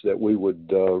duties that we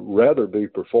would rather be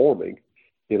performing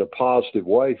in a positive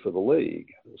way for the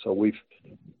league. So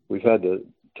we've had to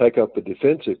take up a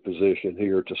defensive position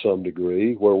here to some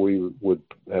degree, where we would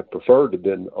have preferred to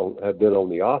have been on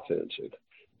the offensive.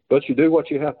 But you do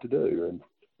what you have to do, and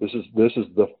this is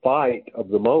the fight of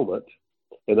the moment,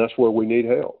 and that's where we need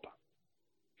help.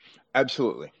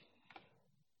 Absolutely.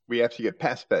 We have to get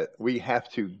past that. We have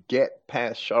to get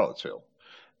past Charlottesville.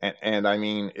 And I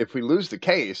mean, if we lose the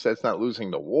case, that's not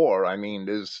losing the war. I mean,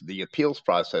 there's the appeals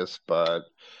process, but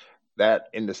that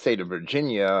in the state of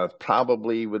Virginia,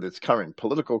 probably with its current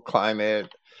political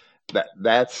climate,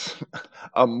 that's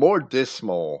a more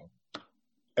dismal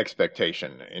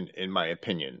expectation, in my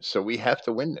opinion. So we have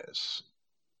to win this,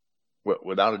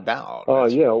 without a doubt.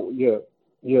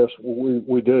 Yes,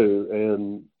 we do.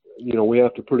 And we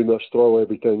have to pretty much throw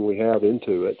everything we have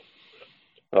into it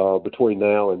between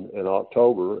now and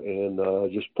October,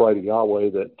 and just pray to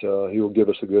Yahweh that He will give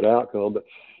us a good outcome. But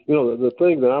the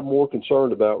thing that I'm more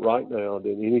concerned about right now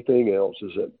than anything else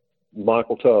is that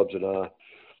Michael Tubbs and I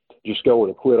just go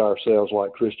and acquit ourselves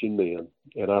like Christian men.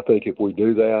 And I think if we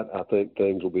do that, I think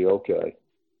things will be okay.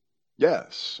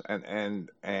 Yes,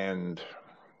 and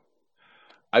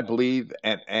I believe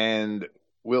and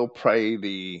we'll pray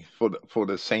for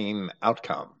the same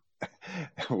outcome.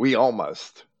 We all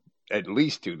must at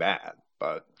least do that.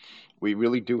 but we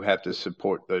really do have to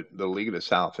support the League of the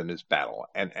South in this battle.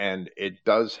 And it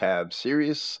does have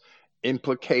serious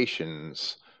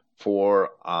implications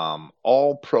for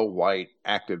all pro-white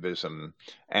activism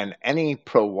and any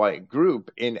pro-white group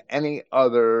in any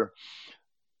other,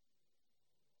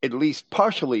 at least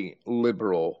partially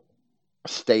liberal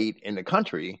state in the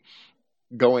country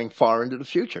going far into the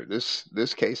future.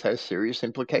 This case has serious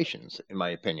implications, in my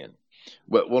opinion.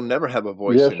 We'll never have a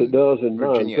voice Yes, in it does in mine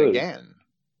Virginia too. again,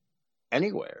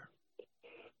 anywhere.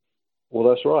 Well,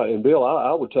 that's right. And Bill,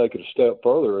 I would take it a step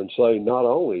further and say not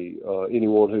only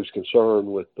anyone who's concerned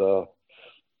with the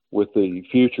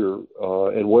future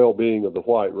and well-being of the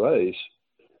white race,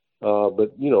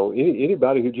 but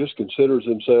anybody who just considers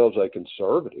themselves a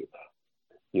conservative,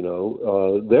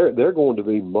 they're going to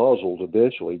be muzzled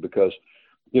eventually because,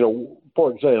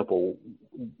 for example,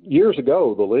 years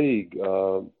ago the League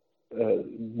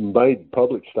made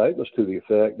public statements to the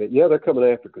effect that they're coming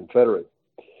after Confederate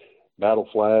battle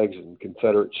flags and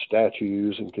Confederate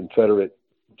statues and Confederate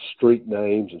street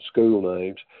names and school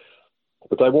names.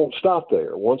 But they won't stop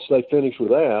there. Once they finish with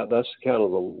that, that's kind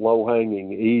of the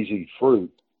low-hanging, easy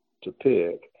fruit to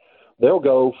pick. They'll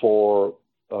go for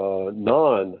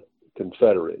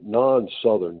non-Confederate,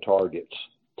 non-Southern targets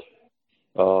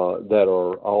that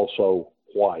are also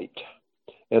white.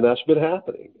 And that's been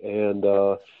happening. And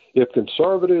if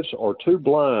conservatives are too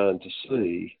blind to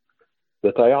see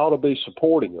that they ought to be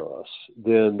supporting us,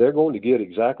 then they're going to get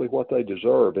exactly what they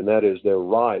deserve, and that is their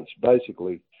rights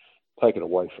basically taken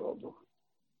away from them.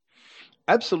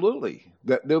 Absolutely.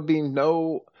 That there'll be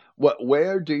no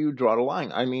where do you draw the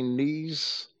line? I mean,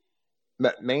 these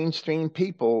mainstream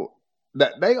people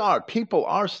people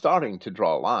are starting to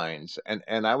draw lines,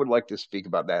 and I would like to speak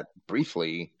about that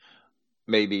briefly,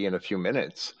 maybe in a few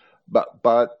minutes.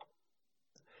 But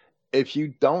if you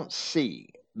don't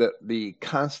see the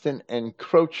constant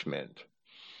encroachment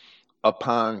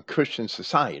upon Christian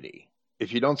society,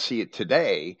 if you don't see it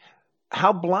today,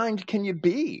 how blind can you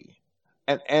be?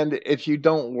 And if you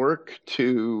don't work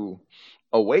to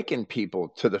awaken people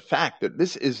to the fact that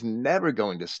this is never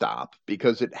going to stop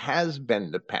because it has been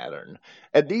the pattern.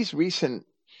 At these recent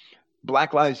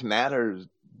Black Lives Matter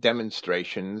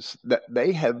demonstrations, that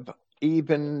they have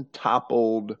even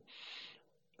toppled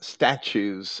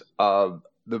statues of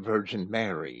the Virgin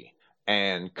Mary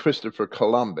and Christopher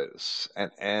Columbus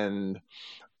and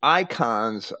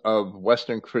icons of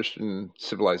Western Christian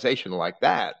civilization like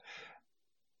that.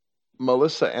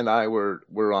 Melissa and I were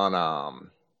on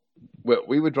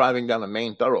we were driving down a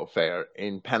main thoroughfare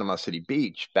in Panama City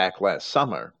Beach back last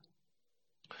summer,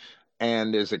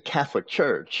 and there's a Catholic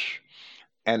church,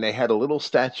 and they had a little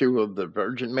statue of the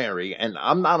Virgin Mary. And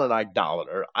I'm not an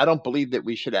idolater. I don't believe that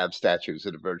we should have statues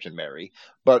of the Virgin Mary.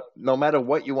 But no matter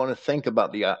what you want to think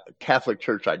about the Catholic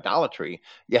Church idolatry,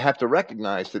 you have to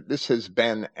recognize that this has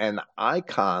been an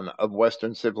icon of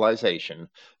Western civilization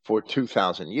for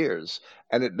 2,000 years.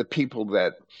 And that the people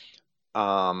that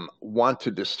want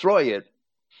to destroy it,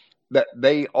 that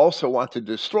they also want to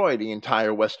destroy the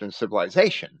entire Western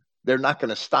civilization. They're not going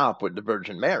to stop with the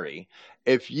Virgin Mary.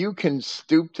 If you can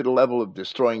stoop to the level of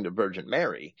destroying the Virgin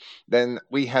Mary, then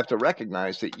we have to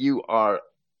recognize that you are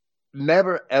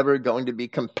never, ever going to be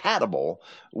compatible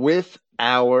with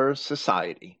our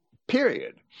society,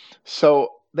 period.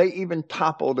 So they even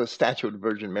toppled a statue of the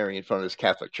Virgin Mary in front of this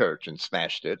Catholic church and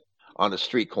smashed it on a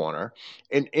street corner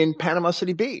in Panama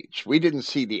City Beach. We didn't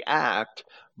see the act,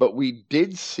 but we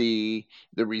did see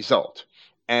the result.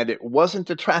 And it wasn't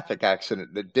a traffic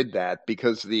accident that did that,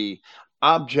 because the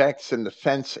objects and the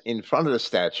fence in front of the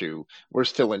statue were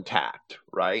still intact,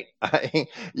 right?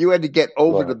 You had to get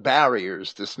over the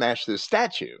barriers to smash this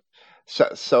statue.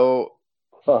 So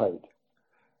right.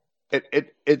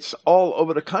 It's all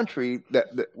over the country that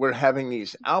we're having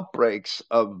these outbreaks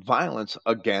of violence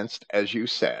against, as you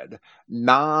said,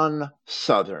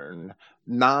 non-Southern,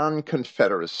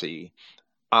 non-Confederacy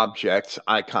objects,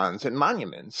 icons, and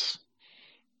monuments.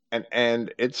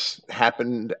 And it's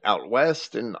happened out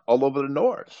west and all over the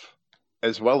north,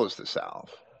 as well as the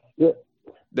south. Yeah,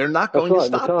 they're not going to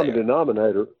stop. The common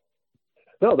denominator.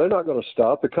 No, they're not going to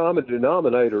stop. The common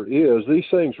denominator is these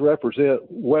things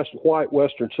represent white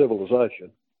Western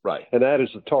civilization, right? And that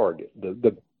is the target,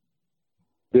 the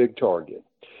big target.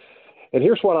 And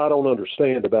here's what I don't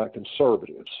understand about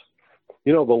conservatives.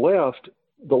 The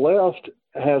left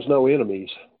has no enemies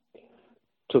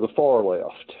to the far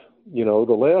left. The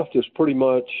left is pretty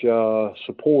much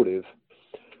supportive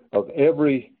of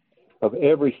every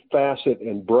facet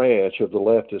and branch of the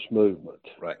leftist movement.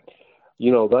 Right.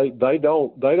 They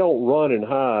don't run and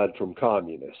hide from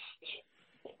communists.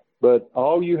 But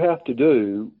all you have to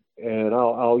do and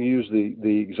I'll use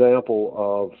the example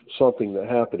of something that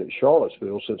happened at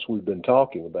Charlottesville, since we've been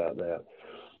talking about that.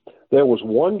 There was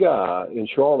one guy in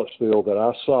Charlottesville that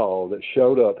I saw that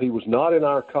showed up. He was not in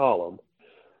our column,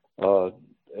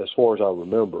 as far as I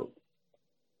remember,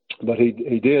 but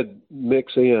he did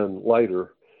mix in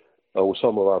later with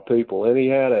some of our people, and he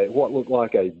had what looked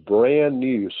like a brand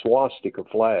new swastika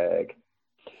flag,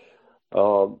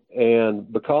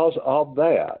 and because of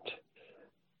that,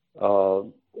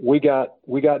 we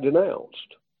got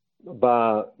denounced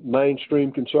by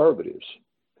mainstream conservatives.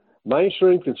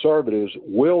 Mainstream conservatives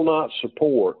will not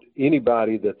support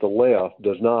anybody that the left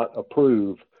does not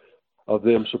approve of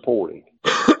them supporting.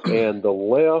 And the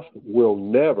left will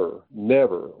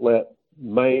never let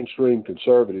mainstream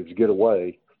conservatives get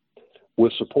away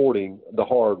with supporting the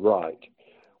hard right.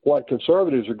 What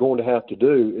conservatives are going to have to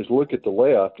do is look at the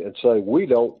left and say, we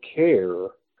don't care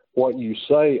what you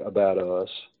say about us.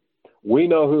 We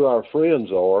know who our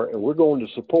friends are, and we're going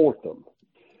to support them.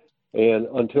 And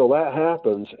until that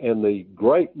happens, and the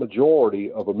great majority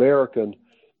of American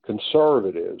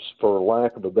conservatives, for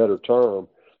lack of a better term,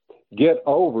 get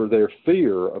over their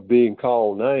fear of being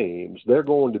called names, they're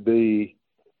going to be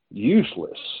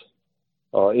useless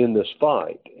in this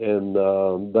fight. And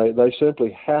they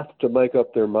simply have to make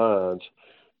up their minds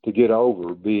to get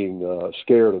over being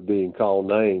scared of being called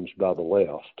names by the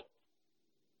left.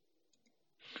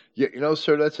 Yeah,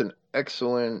 sir, that's an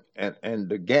excellent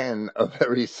and again a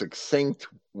very succinct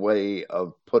way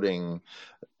of putting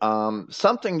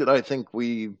something that I think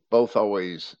we've both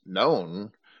always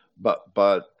known, but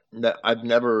I've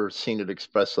never seen it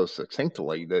expressed so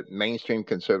succinctly, that mainstream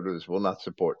conservatives will not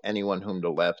support anyone whom the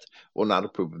left will not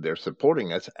approve of their supporting.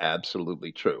 That's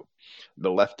absolutely true. The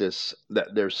leftists,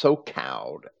 that they're so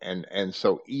cowed and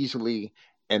so easily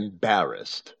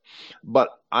embarrassed. But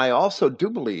I also do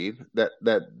believe that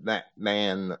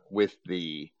man with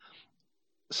the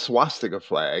swastika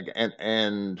flag,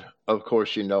 and of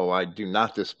course, I do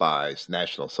not despise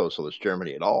National Socialist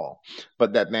Germany at all,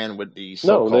 but that man with the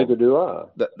so-called, no, neither do I.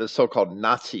 The so-called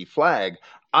Nazi flag,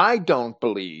 I don't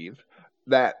believe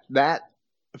that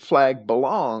flag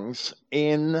belongs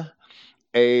in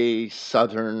a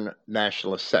Southern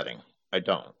nationalist setting. I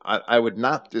don't. I would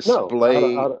not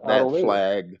display that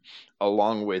flag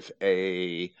along with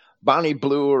a Bonnie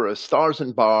Blue or a Stars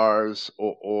and Bars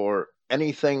or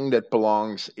anything that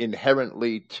belongs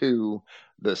inherently to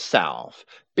the South,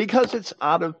 because it's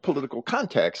out of political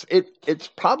context. It's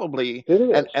probably,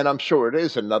 and I'm sure it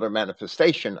is, another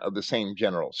manifestation of the same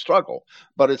general struggle,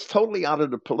 but it's totally out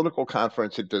of the political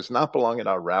conference. It does not belong at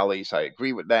our rallies. I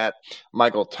agree with that.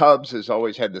 Michael Tubbs has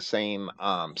always had the same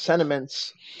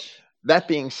sentiments. That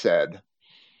being said,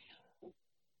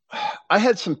 I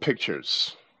had some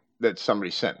pictures that somebody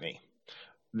sent me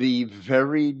the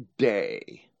very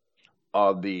day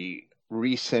of the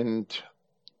recent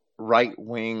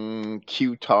right-wing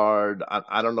Q-tard,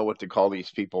 I don't know what to call these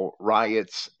people,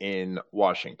 riots in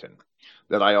Washington,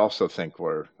 that I also think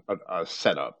were a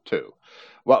setup too.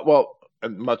 Well,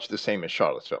 much the same as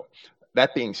Charlottesville.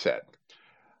 That being said,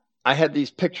 I had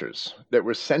these pictures that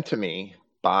were sent to me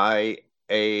by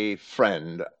a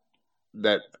friend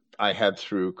that I had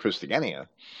through Christogenea,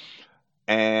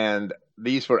 and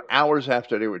these were hours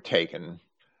after they were taken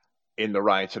in the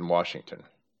riots in Washington.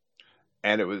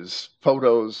 And it was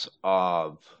photos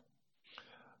of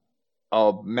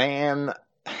a man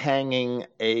hanging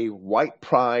a White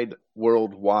Pride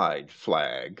Worldwide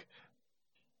flag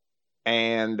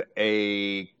and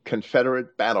a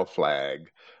Confederate battle flag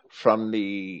from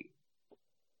the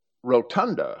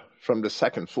rotunda, from the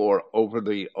second floor over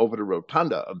the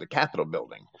rotunda of the Capitol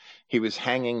building. He was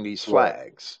hanging these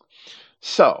flags.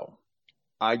 So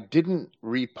I didn't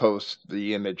repost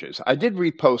the images. I did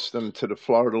repost them to the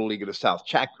Florida League of the South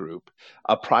chat group,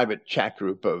 a private chat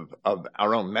group of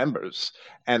our own members,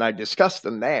 and I discussed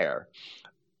them there.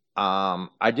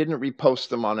 I didn't repost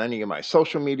them on any of my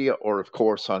social media or, of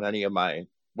course, on any of my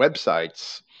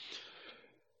websites,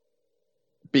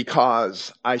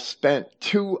 because I spent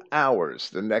 2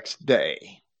 hours the next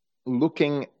day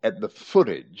looking at the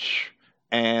footage,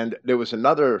 and there was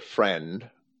another friend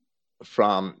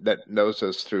that knows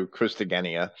us through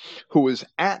Christogenea, who was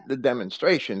at the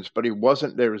demonstrations, but he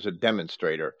wasn't there as a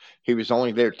demonstrator. He was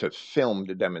only there to film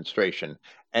the demonstration.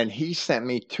 And he sent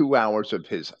me 2 hours of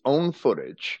his own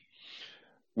footage,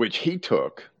 which he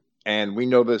took. And we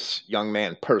know this young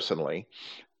man personally.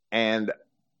 And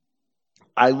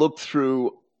I looked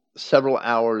through several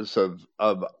hours of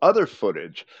other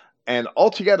footage. And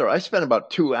altogether, I spent about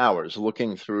 2 hours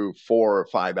looking through 4 or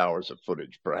 5 hours of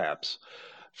footage, perhaps,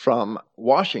 from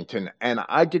Washington, and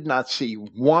I did not see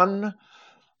one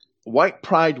white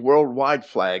pride worldwide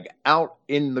flag out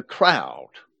in the crowd,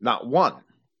 not one.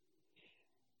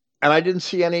 And I didn't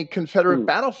see any Confederate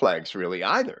battle flags really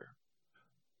either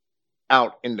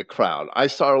out in the crowd. I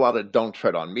saw a lot of Don't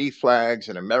Tread on Me flags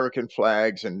and American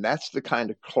flags, and that's the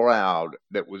kind of crowd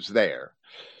that was there.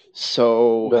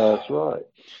 So That's right.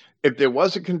 if there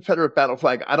was a Confederate battle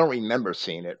flag, I don't remember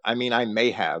seeing it. I mean, I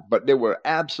may have, but there were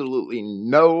absolutely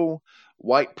no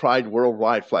white pride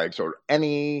worldwide flags or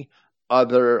any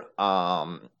other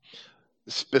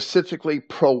specifically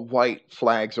pro-white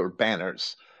flags or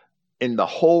banners in the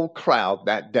whole crowd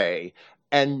that day.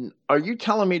 And are you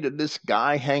telling me that this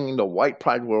guy hanging the white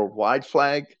pride worldwide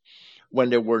flag, when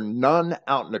there were none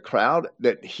out in the crowd,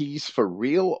 that he's for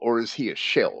real, or is he a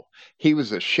shill? He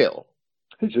was a shill.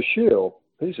 He's a shill.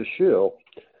 He's a shill.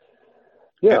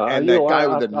 Yeah, and that guy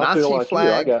with the Nazi like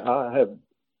flag I have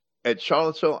at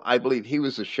Charlottesville, I believe he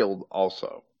was a shill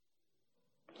also.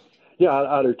 Yeah,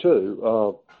 I do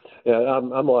too. Yeah,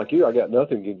 I'm like you. I got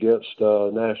nothing against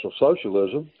National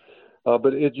Socialism,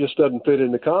 but it just doesn't fit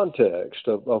in the context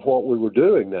of what we were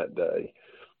doing that day.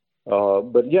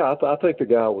 But yeah, I think the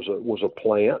guy was a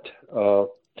plant,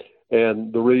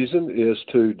 and the reason is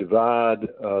to divide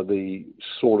the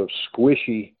sort of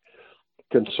squishy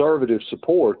conservative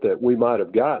support that we might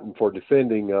have gotten for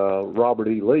defending Robert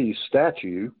E. Lee's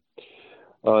statue.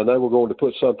 And they were going to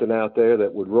put something out there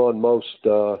that would run most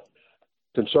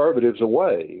conservatives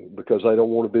away because they don't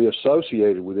want to be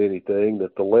associated with anything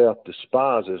that the left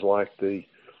despises, like the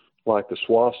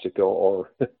swastika,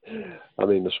 or I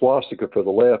mean, the swastika for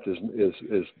the left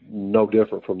is no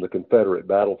different from the Confederate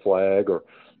battle flag or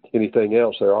anything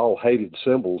else. They're all hated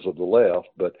symbols of the left,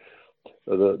 but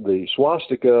the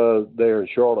swastika there in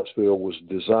Charlottesville was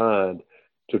designed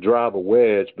to drive a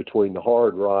wedge between the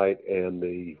hard right and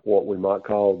the what we might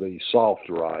call the soft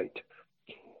right.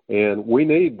 And we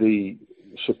need the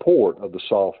support of the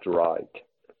soft right.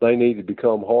 They need to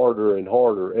become harder and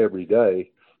harder every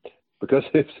day, because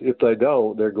if they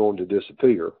don't, they're going to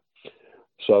disappear.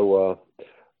 So,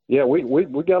 yeah, we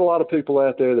got a lot of people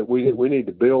out there that we need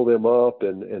to build them up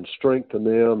and strengthen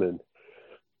them, and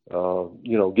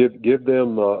give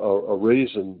them a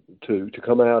reason to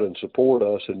come out and support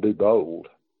us and be bold.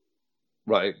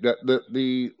 Right.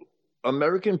 The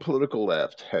American political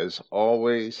left has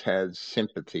always had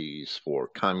sympathies for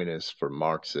communists, for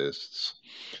Marxists,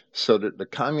 so that the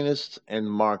communists and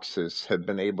Marxists have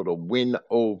been able to win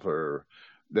over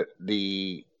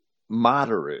the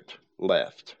moderate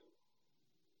left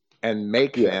and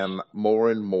make them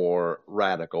more and more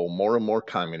radical, more and more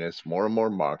communist, more and more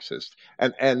Marxist.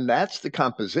 And that's the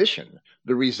composition.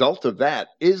 The result of that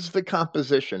is the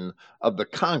composition of the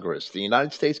Congress, the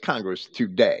United States Congress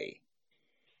today,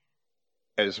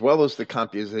 as well as the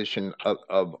composition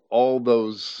of all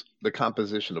those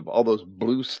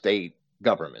blue state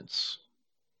governments.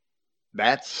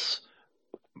 That's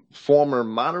former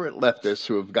moderate leftists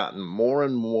who have gotten more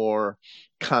and more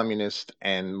communist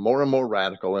and more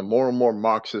radical and more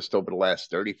Marxist over the last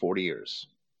 30, 40 years.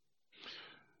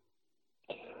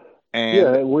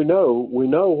 And we know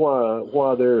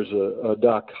why there's a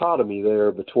dichotomy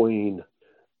there between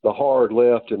the hard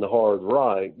left and the hard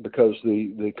right, because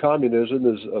the communism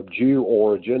is of Jew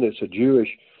origin. It's a Jewish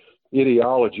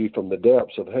ideology from the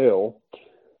depths of hell.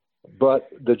 But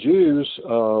the Jews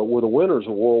were the winners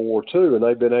of World War II, and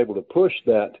they've been able to push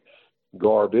that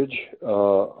garbage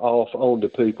off onto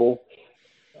people,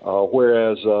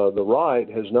 whereas the right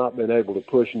has not been able to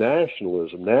push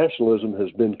nationalism. Nationalism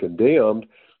has been condemned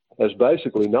as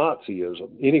basically Nazism,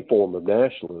 any form of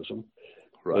nationalism.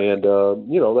 Right. And,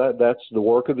 that's the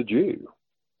work of the Jew.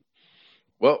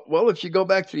 Well, if you go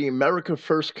back to the America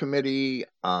First Committee,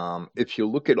 if you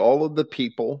look at all of the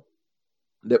people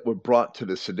that were brought to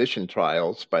the sedition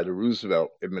trials by the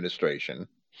Roosevelt administration,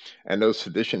 and those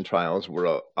sedition trials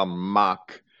were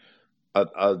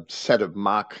a set of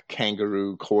mock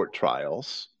kangaroo court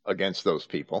trials against those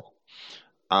people.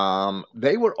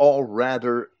 They were all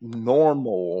rather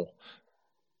normal,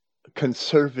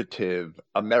 conservative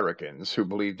Americans who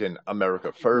believed in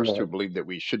America first, who believed that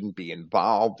we shouldn't be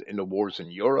involved in the wars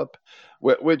in Europe,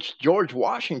 which George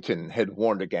Washington had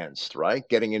warned against, right?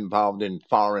 Getting involved in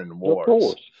foreign wars. Of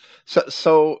course.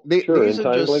 So these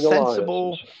are just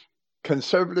sensible,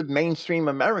 conservative, mainstream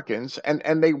Americans,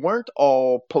 and they weren't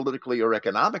all politically or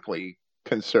economically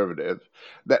conservative.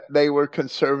 That they were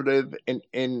conservative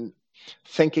in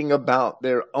thinking about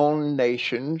their own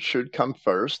nation should come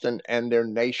first, and their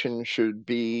nation should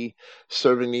be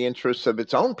serving the interests of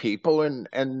its own people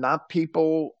and not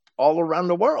people all around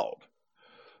the world.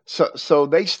 So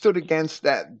they stood against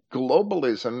that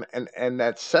globalism and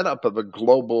that setup of a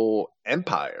global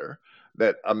empire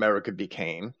that America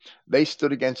became. They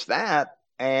stood against that,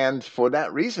 and for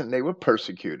that reason, they were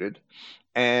persecuted.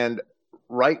 And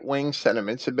right-wing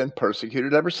sentiments have been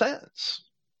persecuted ever since.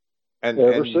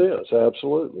 Ever And since,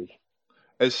 absolutely.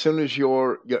 as soon as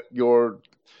your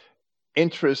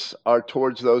interests are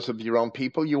towards those of your own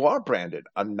people, you are branded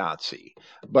a Nazi.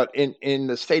 But in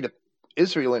the state of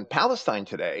Israel and Palestine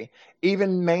today,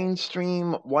 even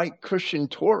mainstream white Christian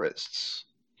tourists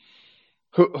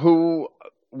who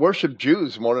worship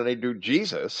Jews more than they do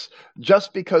Jesus,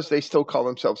 just because they still call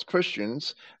themselves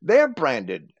Christians, they're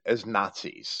branded as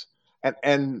Nazis.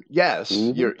 And yes,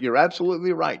 Mm-hmm. you're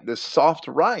absolutely right. The soft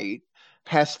right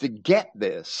has to get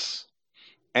this,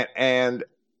 and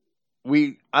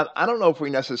I don't know if we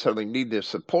necessarily need their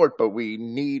support, but we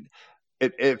need,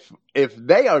 if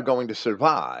they are going to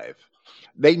survive,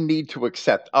 they need to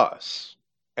accept us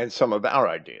and some of our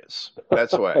ideas.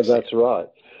 That's the way I see it. That's right.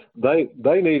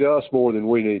 They need us more than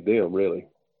we need them, really.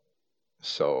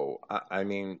 So I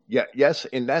mean, yeah, yes,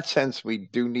 in that sense, we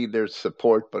do need their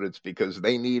support, but it's because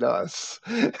they need us,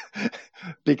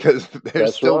 because they're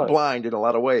That's still right. blind in a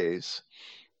lot of ways.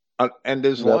 And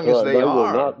That's right.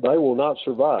 They will not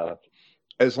survive.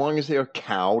 as long as they are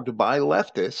cowed by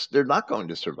leftists, they're not going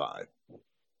to survive.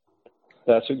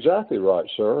 That's exactly right,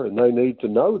 sir. And they need to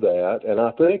know that. And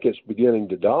I think it's beginning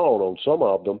to dawn on some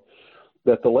of them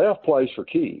that the left plays for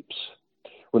keeps.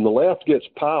 When the left gets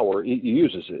power, it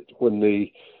uses it. When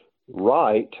the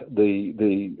right, the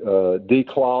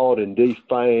declawed and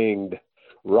defanged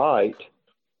right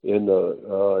in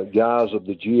the guise of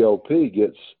the GOP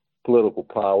gets political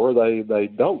power, they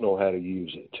don't know how to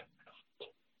use it.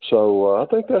 So I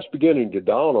think that's beginning to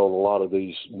dawn on a lot of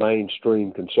these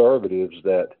mainstream conservatives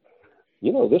that,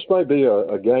 this may be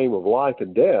a game of life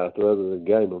and death rather than a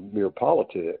game of mere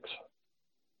politics.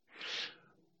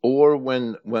 Or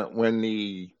when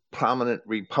the prominent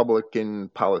Republican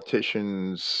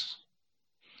politicians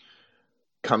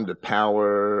come to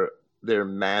power, their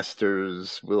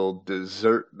masters will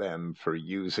desert them for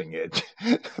using it.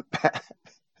 That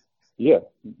Yeah,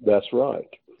 that's right.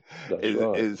 That's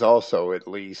right. is also at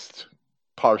least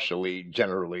partially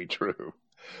generally true.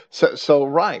 So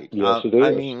right. Yes, it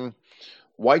I is. mean,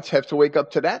 whites have to wake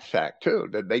up to that fact too,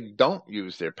 that they don't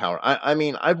use their power. I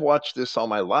mean, I've watched this all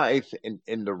my life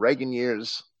in the Reagan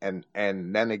years, and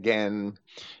then again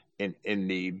in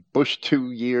the Bush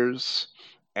 2 years,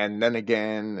 and then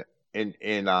again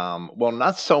in well,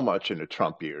 not so much in the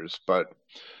Trump years, but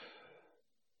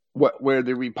where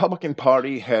the Republican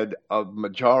Party had a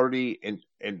majority in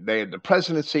they had the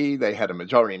presidency, they had a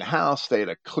majority in the House, they had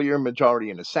a clear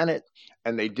majority in the Senate,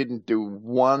 and they didn't do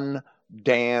one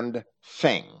damned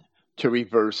thing to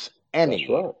reverse That's any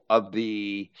right. of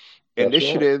the That's right.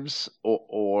 initiatives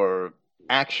or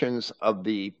actions of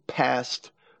the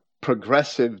past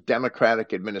progressive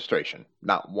Democratic administration.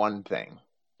 Not one thing.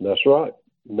 That's right.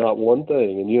 Not one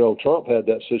thing. And, Trump had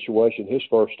that situation his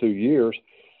first 2 years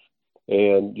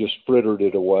and just frittered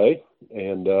it away.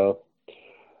 And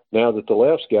now that the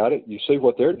left's got it, you see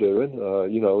what they're doing.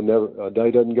 Never a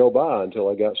day doesn't go by until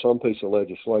they got some piece of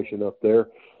legislation up there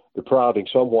depriving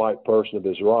some white person of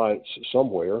his rights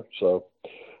somewhere. So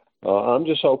I'm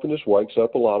just hoping this wakes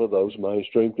up a lot of those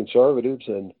mainstream conservatives,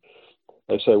 and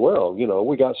they say, well,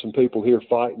 we got some people here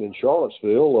fighting in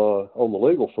Charlottesville on the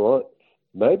legal front.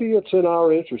 Maybe it's in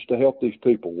our interest to help these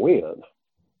people win.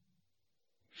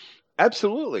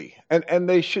 Absolutely. And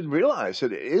they should realize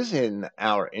that it is in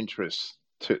our interest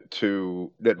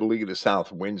to that the League of the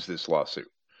South wins this lawsuit.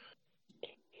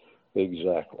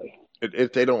 Exactly.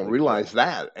 If they don't realize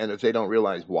Exactly. that, and if they don't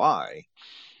realize why,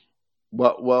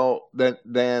 well,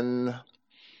 then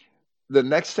the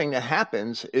next thing that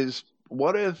happens is,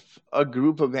 what if a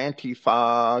group of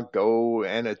Antifa go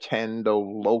and attend a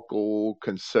local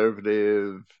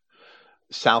conservative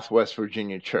Southwest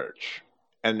Virginia church?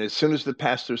 And as soon as the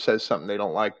pastor says something they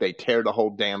don't like, they tear the whole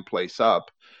damn place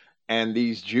up. And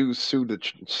these Jews sue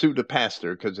the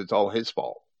pastor because it's all his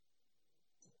fault.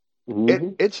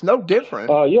 Mm-hmm. It's no different.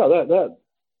 Yeah, that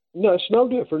no, it's no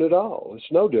different at all.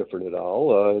 It's no different at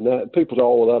all. And that people say,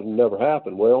 "Oh, well, that'll never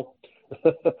happen." Well,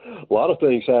 a lot of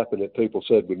things happen that people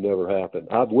said would never happen.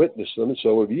 I've witnessed them, and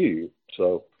so have you.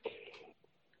 So,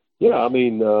 yeah, I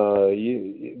mean,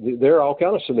 there are all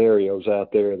kind of scenarios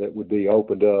out there that would be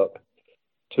opened up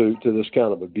to this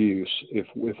kind of abuse if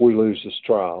we lose this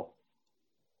trial.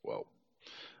 Well,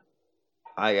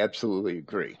 I absolutely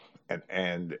agree.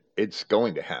 And it's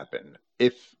going to happen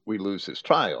if we lose this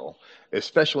trial,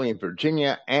 especially in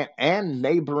Virginia and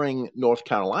neighboring North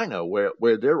Carolina,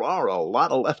 where there are a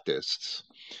lot of leftists,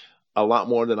 a lot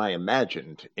more than I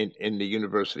imagined in the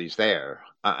universities there.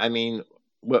 I mean,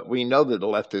 Well, we know that the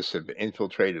leftists have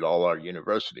infiltrated all our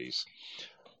universities.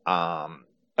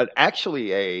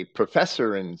 Actually, a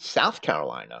professor in South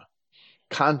Carolina,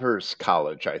 Converse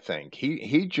College, I think,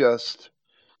 he just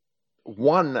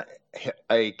won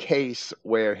a case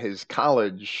where his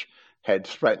college had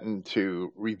threatened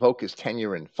to revoke his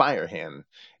tenure and fire him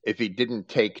if he didn't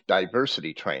take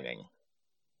diversity training.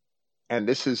 And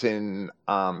this is in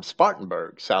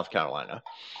Spartanburg, South Carolina.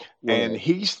 And Right.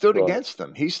 he stood Right. against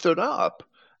them. He stood up,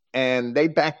 and they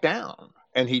backed down.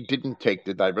 And he didn't take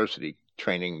the diversity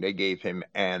training. They gave him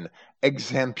an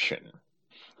exemption.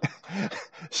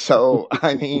 So,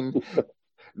 I mean,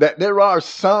 that there are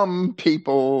some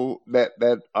people that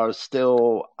are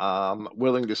still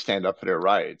willing to stand up for their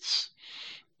rights,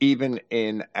 even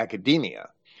in academia.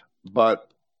 But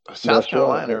South That's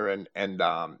right. Carolina and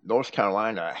North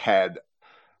Carolina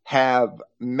have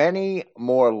many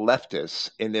more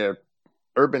leftists in their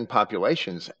urban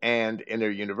populations and in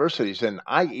their universities than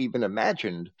I even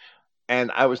imagined.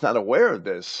 And I was not aware of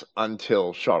this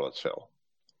until Charlottesville,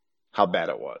 how bad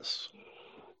it was.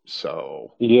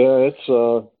 So, Yeah, it's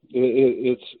and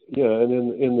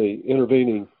in the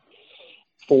intervening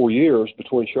 4 years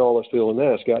between Charlottesville and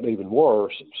that, it's gotten even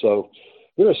worse. So,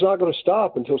 it's not going to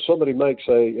stop until somebody makes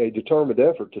a determined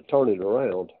effort to turn it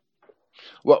around.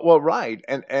 well, right,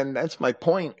 and that's my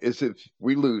point. Is if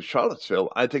we lose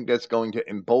Charlottesville, I think that's going to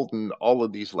embolden all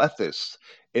of these leftists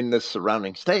in the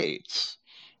surrounding states,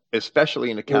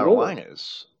 especially in the It will.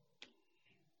 Carolinas.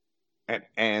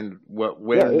 And what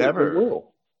we're Yeah, it never,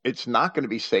 will. it's not going to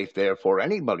be safe there for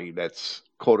anybody that's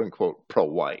quote unquote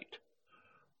pro-white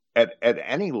at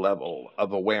any level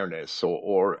of awareness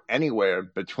or anywhere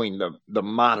between the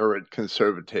moderate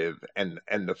conservative and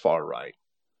the far right.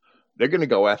 They're going to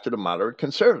go after the moderate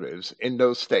conservatives in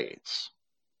those states.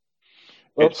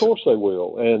 Of It's course they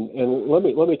will. And let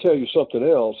me tell you something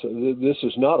else. This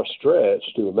is not a stretch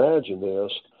to imagine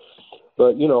this.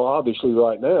 But obviously,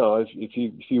 right now,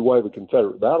 if you wave a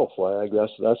Confederate battle flag,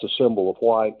 that's a symbol of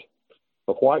white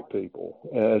people,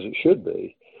 as it should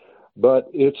be. But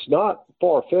it's not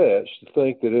far fetched to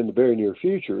think that in the very near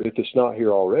future, if it's not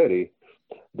here already,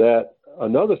 that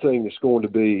another thing that's going to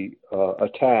be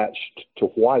attached to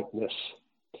whiteness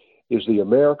is the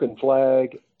American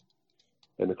flag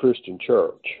and the Christian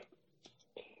church.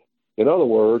 In other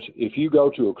words, if you go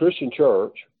to a Christian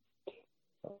church,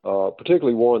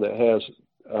 particularly one that has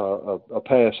a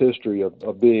past history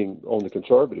of being on the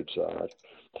conservative side,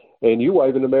 and you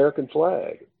wave an American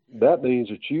flag, that means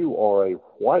that you are a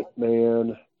white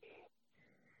man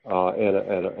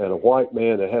and a white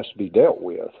man that has to be dealt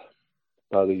with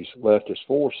by these leftist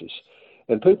forces.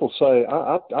 And people say,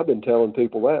 I've been telling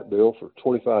people that, Bill, for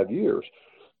 25 years,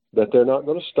 that they're not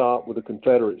going to stop with the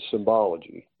Confederate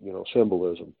symbology,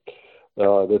 symbolism,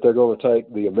 that they're going to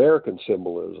take the American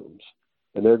symbolisms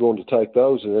and they're going to take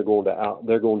those and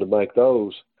they're going to make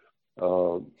those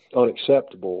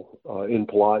unacceptable in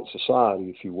polite society,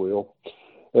 if you will.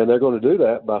 And they're going to do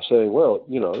that by saying, well,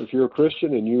 if you're a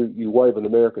Christian and you wave an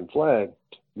American flag,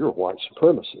 you're a white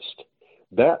supremacist.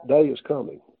 That day is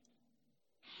coming.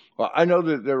 Well, I know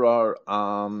that there are,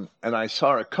 and I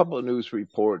saw a couple of news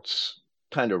reports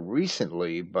kind of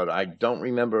recently, but I don't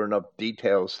remember enough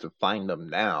details to find them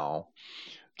now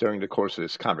during the course of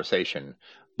this conversation.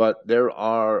 But there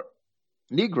are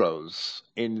Negroes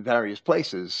in various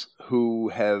places who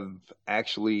have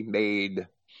actually made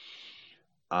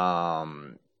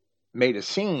a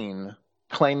scene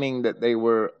claiming that they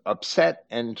were upset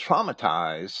and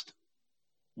traumatized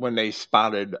when they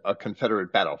spotted a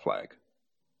Confederate battle flag.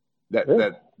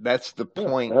 That's the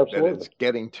point that it's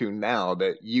getting to now,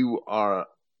 that you are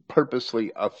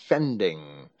purposely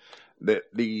offending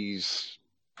these.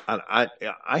 And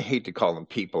I hate to call them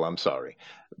people. I'm sorry,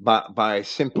 by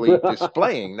simply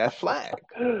displaying that flag.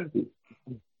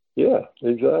 Yeah,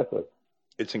 exactly.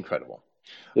 It's incredible.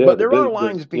 Yeah, but there are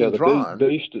lines being drawn.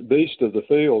 Beast of the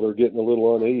field are getting a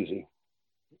little uneasy.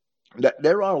 That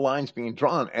there are lines being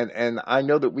drawn, and I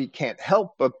know that we can't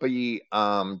help but be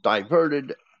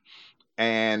diverted,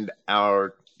 and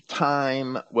our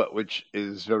time, which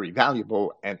is very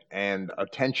valuable, and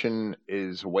attention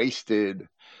is wasted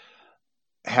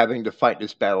having to fight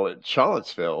this battle at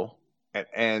Charlottesville.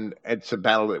 And it's a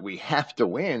battle that we have to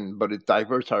win, but it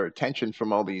diverts our attention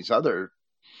from all these other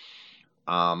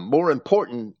more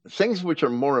important things, which are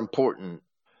more important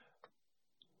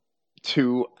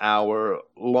to our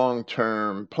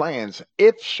long-term plans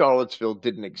if Charlottesville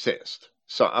didn't exist.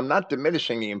 So I'm not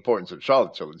diminishing the importance of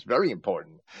Charlottesville. It's very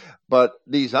important. But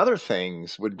these other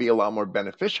things would be a lot more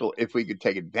beneficial if we could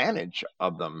take advantage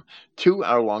of them to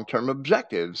our long-term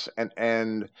objectives.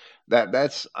 And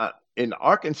that's in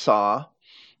Arkansas,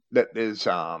 that there's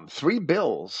 3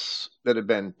 bills that have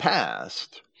been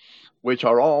passed, which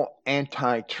are all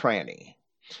anti-tranny.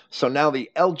 So now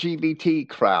the LGBT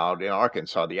crowd in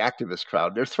Arkansas, the activist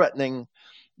crowd, they're threatening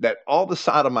that all the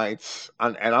sodomites,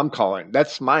 and I'm calling,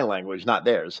 that's my language, not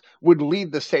theirs, would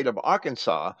leave the state of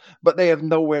Arkansas, but they have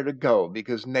nowhere to go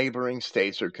because neighboring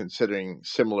states are considering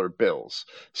similar bills.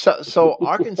 So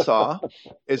Arkansas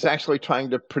is actually trying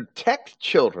to protect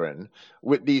children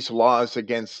with these laws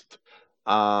against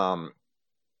um,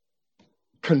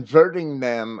 converting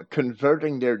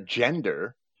their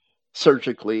gender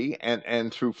surgically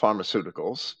and through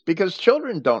pharmaceuticals, because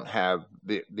children don't have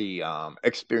the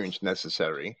experience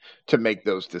necessary to make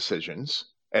those decisions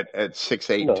at 6,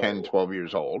 8, 10, No. 12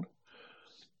 years old.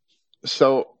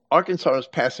 So Arkansas is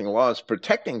passing laws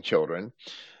protecting children.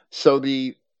 So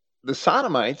the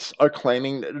sodomites are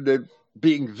claiming that they're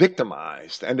being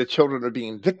victimized, and the children are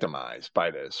being victimized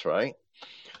by this, right?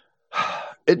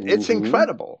 It's Hmm.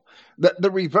 incredible.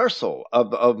 The reversal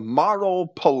of moral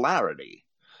polarity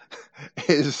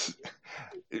is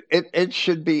it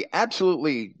should be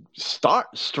absolutely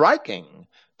striking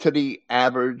to the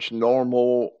average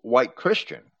normal white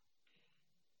Christian,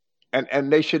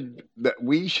 and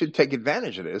we should take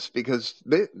advantage of this, because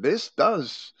this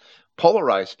does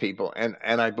polarize people, and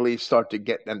I believe start to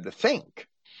get them to think.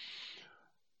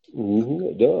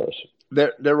 It does.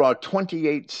 There are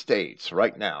 28 states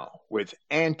right now with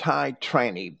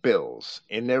anti-tranny bills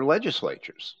in their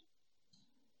legislatures.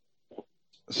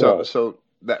 So Right. so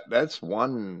that's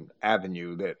one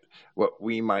avenue that what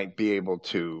we might be able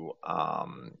to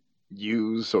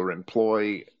use or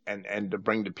employ, and to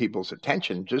bring to people's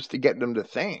attention, just to get them to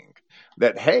think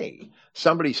that, hey,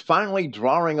 somebody's finally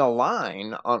drawing a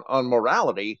line on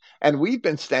morality, and we've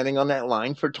been standing on that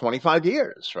line for 25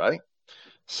 years, right?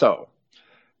 So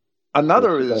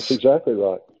another That's is, exactly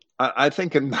right. I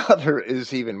think another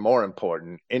is even more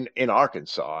important in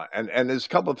Arkansas, and there's a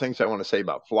couple of things I want to say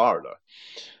about Florida.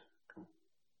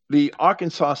 The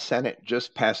Arkansas Senate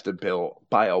just passed a bill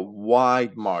by a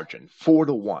wide margin,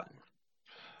 4-1.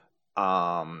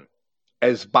 Um,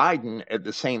 as Biden at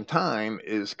the same time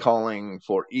is calling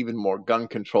for even more gun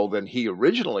control than he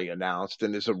originally announced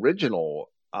in his original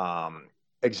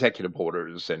executive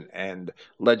orders and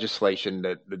legislation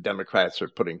that the Democrats are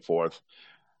putting forth.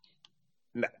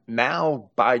 Now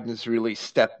Biden's really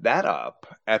stepped that up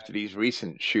after these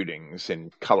recent shootings in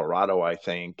Colorado, I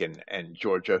think, and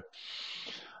Georgia.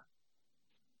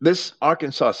 This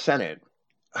Arkansas Senate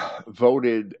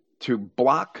voted to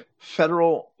block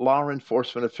federal law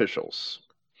enforcement officials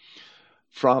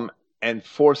from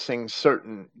enforcing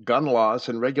certain gun laws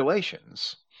and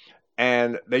regulations.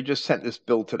 And they just sent this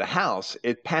bill to the House.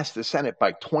 It passed the Senate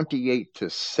by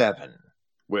 28-7,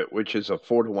 which is a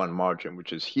 4-1 margin,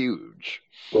 which is huge.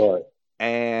 Right.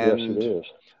 Yes, it And is.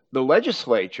 the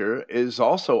legislature is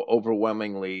also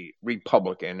overwhelmingly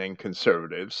Republican and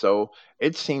conservative, so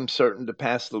it seems certain to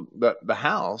pass the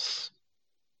House.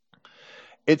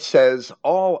 It says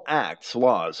all acts,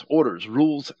 laws, orders,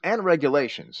 rules, and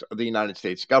regulations of the United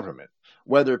States government,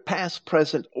 whether past,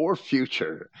 present, or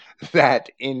future, that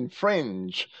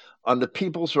infringe on the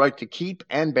people's right to keep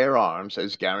and bear arms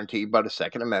as guaranteed by the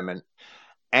Second Amendment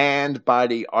and by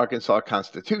the Arkansas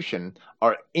Constitution,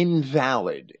 are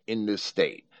invalid in this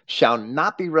state, shall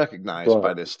not be recognized by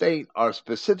Right. the state, are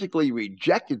specifically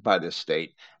rejected by the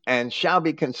state, and shall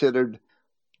be considered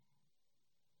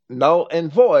null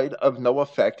and void, of no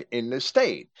effect in this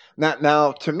state.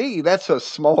 Now, to me, that's a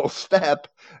small step,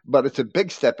 but it's a big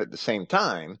step at the same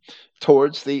time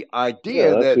towards the Yeah, idea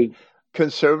that's that the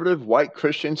conservative white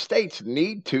Christian states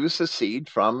need to secede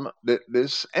from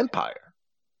this empire.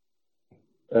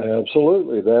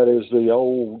 absolutely that is the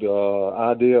old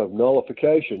idea of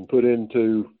nullification put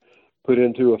into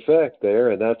effect there,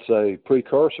 and that's a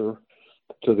precursor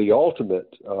to the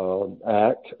ultimate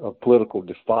act of political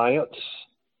defiance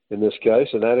in this case,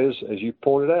 and that is, as you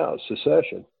pointed out,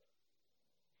 secession.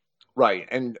 Right.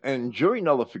 And jury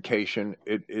nullification,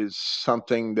 it is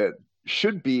something that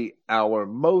should be our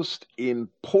most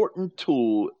important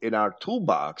tool in our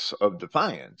toolbox of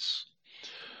defiance.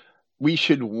 We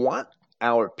should want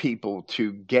our people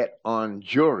to get on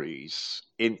juries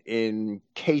in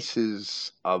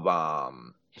cases of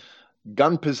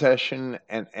gun possession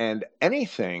and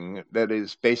anything that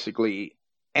is basically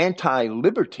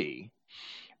anti-liberty,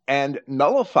 and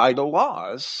nullify the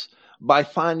laws by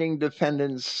finding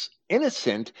defendants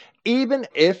innocent, even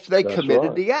if they That's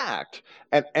committed right. the act.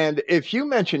 And if you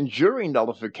mention jury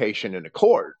nullification in a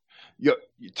court, you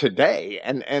today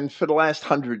and for the last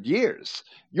 100 years,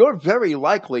 you're very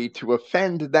likely to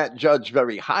offend that judge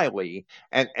very highly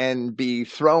and be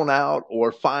thrown out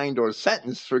or fined or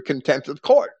sentenced for contempt of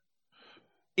court,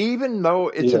 even though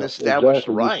it's an Yeah, established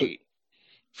exactly. right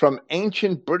from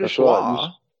ancient That's British right.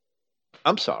 law.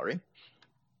 I'm sorry.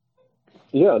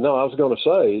 Yeah, no, I was going to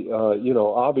say,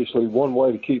 obviously one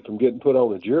way to keep from getting put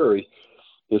on a jury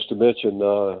is to mention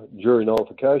jury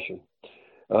nullification.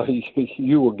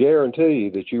 You will guarantee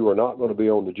that you are not going to be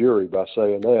on the jury by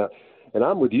saying that. And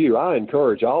I'm with you. I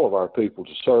encourage all of our people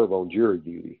to serve on jury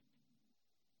duty.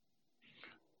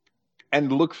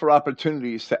 And look for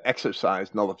opportunities to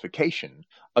exercise nullification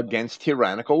against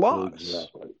tyrannical laws.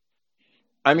 Exactly.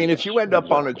 I mean, Yes, if you end up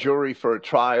on a exactly. jury for a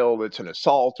trial that's an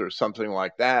assault or something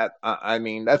like that, I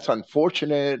mean, that's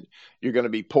unfortunate. You're going to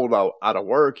be pulled out of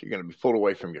work. You're going to be pulled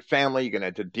away from your family. You're going to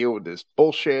have to deal with this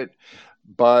bullshit.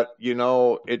 But,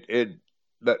 the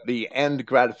end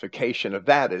gratification of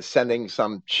that is sending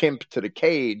some chimp to the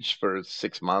cage for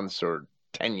 6 months or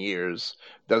 10 years.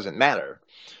 Doesn't matter.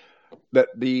 That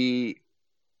the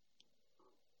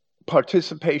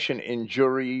participation in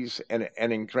juries and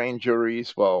in grand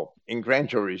juries, well, in grand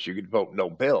juries you could vote no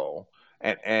bill,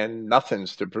 and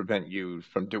nothing's to prevent you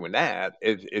from doing that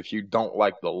if you don't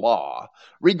like the law,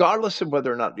 regardless of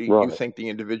whether or not you Right. think the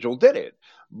individual did it.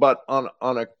 But on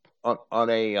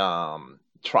a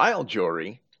trial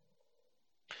jury,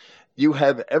 you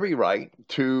have every right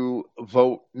to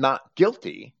vote not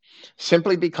guilty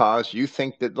simply because you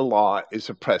think that the law is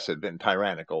oppressive and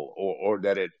tyrannical, or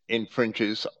that it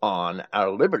infringes on our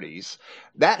liberties.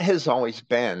 That has always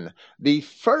been the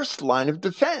first line of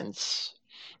defense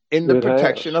in the It has.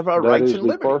 protection of our That rights is and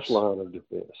the first liberties. line of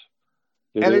defense.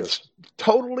 It And is. it's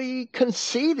totally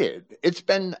conceded. It's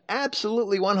been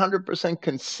absolutely 100%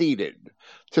 conceded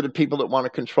to the people that want to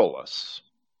control us.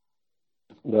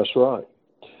 That's right.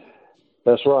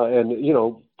 That's right. And,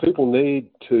 people need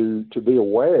to be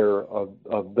aware of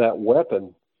that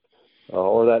weapon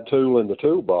or that tool in the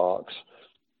toolbox.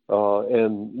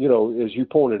 As you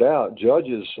pointed out,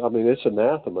 judges, I mean, it's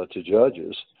anathema to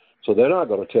judges. So they're not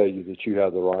going to tell you that you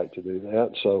have the right to do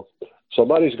that. So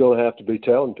somebody's going to have to be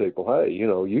telling people, hey,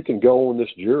 you can go on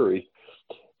this jury,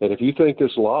 and if you think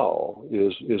this law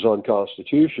is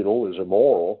unconstitutional, is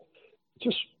immoral,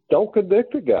 just don't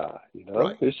convict a guy.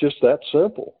 Right. It's just that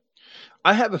simple.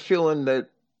 I have a feeling that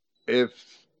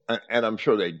and I'm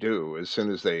sure they do, as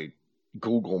soon as they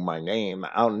Google my name,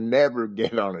 I'll never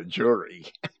get on a jury.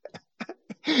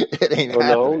 It ain't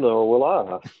happening. No, will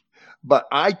I? But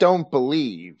I don't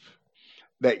believe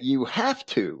that you have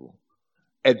to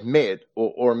admit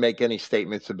or make any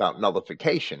statements about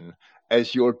nullification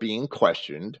as you're being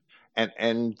questioned and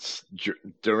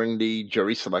during the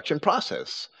jury selection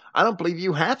process. I don't believe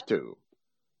you have to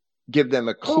give them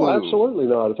a Oh, clue. absolutely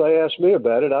not. If they asked me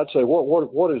about it, I'd say,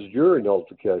 what is jury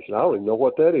nullification? I don't even know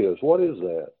what that is. What is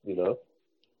that?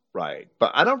 Right.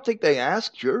 But I don't think they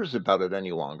ask jurors about it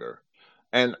any longer.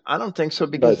 And I don't think so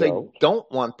They because they don't. don't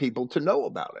want people to know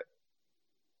about it.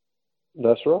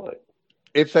 That's right.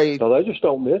 If they No, they just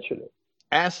don't mention it.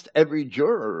 asked every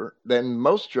juror, then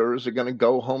most jurors are going to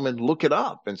go home and look it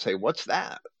up and say, what's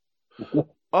that? That's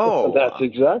Oh,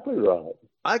 exactly right.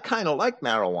 I kind of like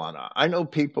marijuana. I know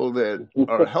people that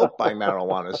are helped by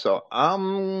marijuana. So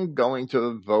I'm going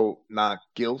to vote not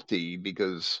guilty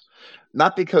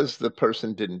not because the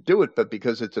person didn't do it, but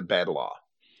because it's a bad law.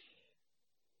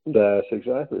 That's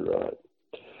exactly right.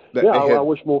 That Yeah, they I had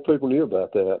wish more people knew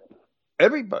about that.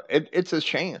 everybody. It's a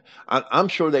shame. I'm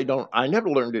sure they don't. I never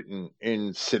learned it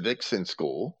in civics in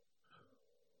school.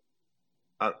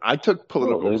 I took Well,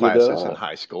 political neither did classes in I.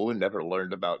 high school and never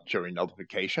learned about jury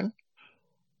nullification.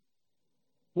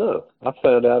 No, I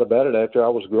found out about it after I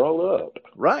was grown up.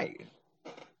 Right.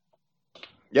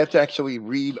 You have to actually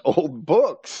read old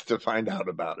books to find out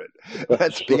about it. That's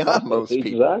That's beyond right. most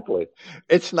people. Exactly.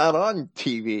 It's not on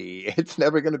TV. It's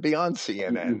never going to be on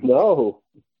CNN. No.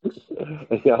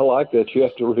 Yeah, I like that. You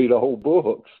have to read old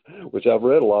books, which I've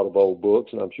read a lot of old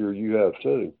books, and I'm sure you have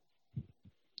too.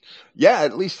 Yeah,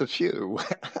 at least a few.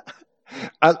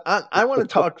 I want to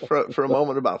talk for a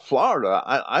moment about Florida.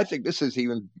 I think this is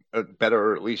even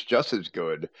better, or at least just as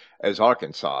good as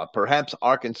Arkansas. Perhaps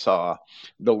Arkansas,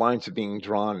 the lines are being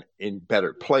drawn in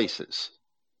better places.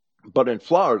 But in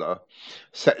Florida,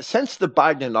 since the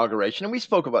Biden inauguration, and we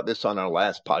spoke about this on our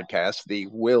last podcast, the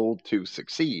will to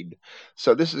succeed.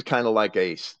 So this is kind of like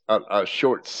a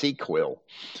short sequel.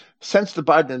 Since the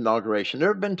Biden inauguration,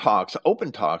 there have been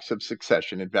open talks of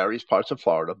succession in various parts of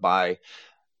Florida by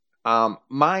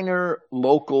minor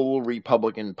local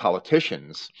Republican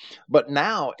politicians. But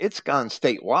now it's gone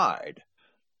statewide.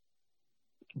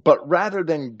 But rather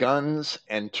than guns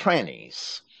and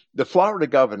trannies, the Florida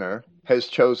governor has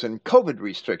chosen COVID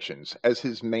restrictions as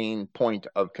his main point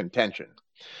of contention.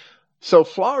 So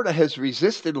Florida has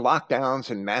resisted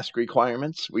lockdowns and mask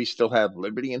requirements. We still have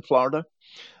liberty in Florida.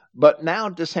 But now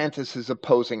DeSantis is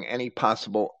opposing any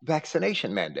possible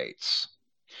vaccination mandates.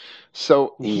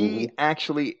 So Hmm. he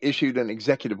actually issued an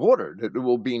executive order that there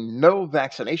will be no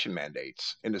vaccination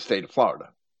mandates in the state of Florida.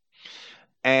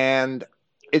 And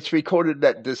it's recorded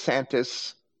that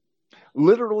DeSantis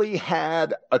literally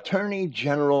had Attorney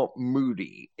General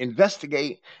Moody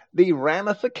investigate the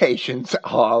ramifications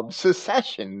of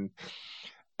secession.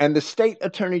 And the state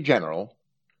attorney general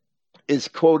is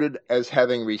quoted as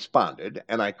having responded,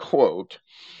 and I quote,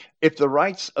 if the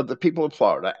rights of the people of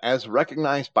Florida, as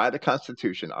recognized by the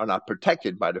Constitution, are not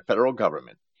protected by the federal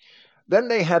government, then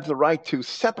they have the right to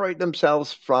separate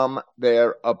themselves from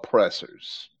their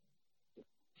oppressors.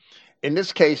 In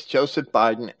this case, Joseph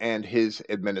Biden and his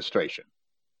administration.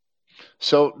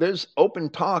 So there's open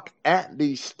talk at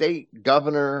the state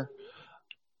governor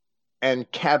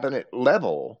and cabinet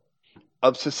level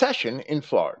of secession in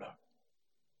Florida,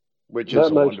 which is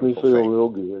That a makes me wonderful feel thing. real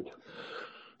good.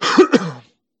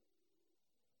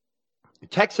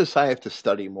 Texas, I have to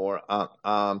study more.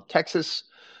 Texas,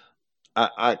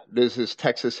 there's this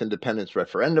Texas Independence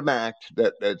Referendum Act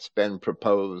that's been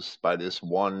proposed by this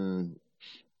one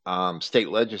state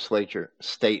legislator.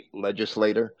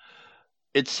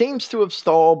 It seems to have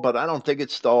stalled, but I don't think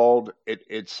it's stalled.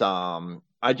 It's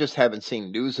I just haven't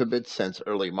seen news of it since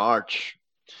early March.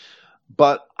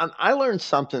 But I learned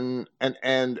something, and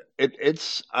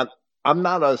I'm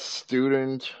not a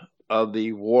student of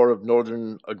the War of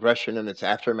Northern Aggression and its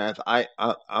aftermath.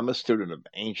 I'm a student of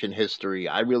ancient history.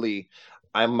 I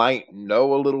might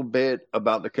know a little bit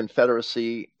about the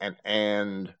Confederacy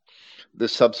and the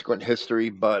subsequent history,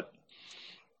 but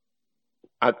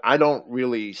I don't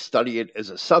really study it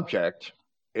as a subject.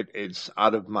 It's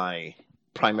out of my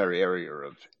primary area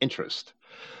of interest.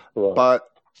 Right. But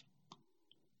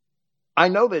I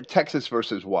know that Texas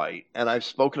versus White, and I've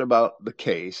spoken about the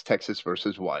case, Texas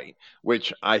versus White,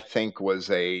 which I think was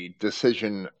a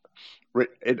decision.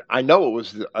 I know it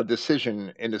was a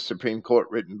decision in the Supreme Court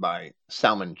written by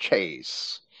Salmon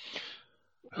Chase,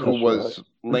 who That's right. was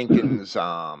Lincoln's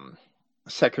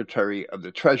Secretary of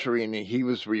the Treasury, and he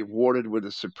was rewarded with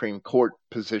a Supreme Court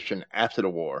position after the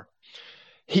war.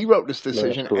 He wrote this That's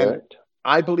decision, and correct.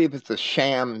 I believe it's a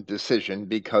sham decision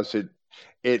because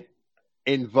it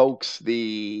invokes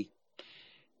the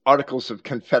Articles of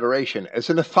Confederation as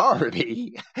an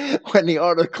authority when the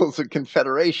Articles of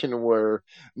Confederation were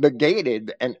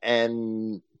negated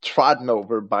and trodden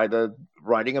over by the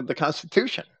writing of the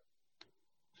Constitution.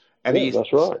 And Yeah, he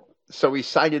that's right. so he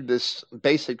cited this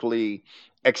basically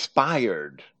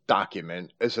expired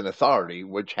document as an authority,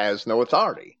 which has no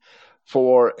authority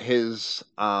for his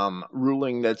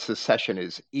ruling that secession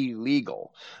is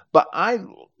illegal. But I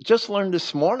just learned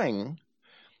this morning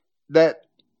that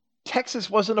Texas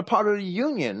wasn't a part of the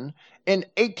Union in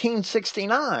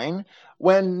 1869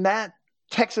 when that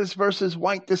Texas versus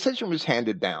White decision was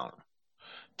handed down.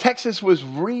 Texas was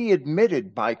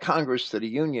readmitted by Congress to the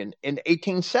Union in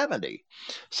 1870.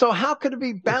 So, how could it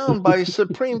be bound by a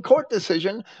Supreme Court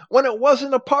decision when it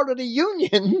wasn't a part of the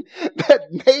Union that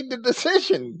made the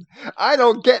decision? I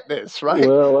don't get this, right?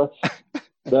 Well,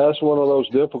 that's one of those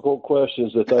difficult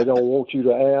questions that they don't want you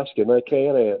to ask and they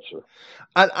can't answer.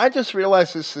 I just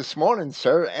realized this morning,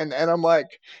 sir, and I'm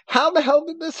like, how the hell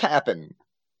did this happen?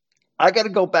 I got to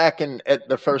go back and at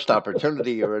the first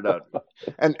opportunity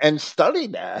and study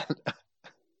that.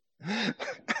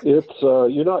 It's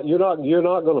you're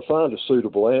not going to find a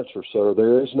suitable answer, sir.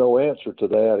 There is no answer to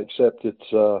that except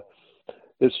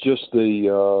it's just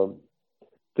the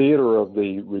theater of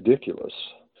the ridiculous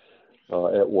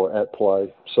at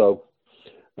play. So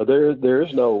there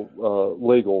is no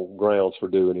legal grounds for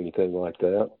doing anything like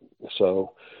that.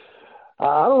 So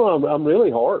I don't know. I'm really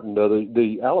heartened.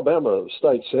 The Alabama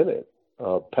State Senate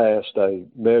passed a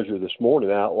measure this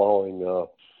morning outlawing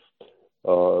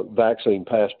vaccine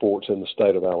passports in the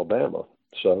state of Alabama.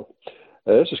 So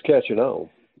this is catching on.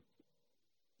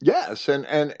 Yes, and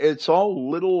it's all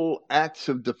little acts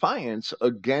of defiance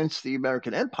against the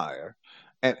American empire.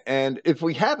 And if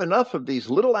we have enough of these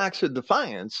little acts of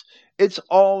defiance, it's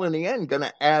all in the end going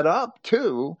to add up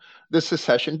to the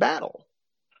secession battle.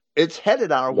 It's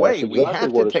headed our That's way. We exactly have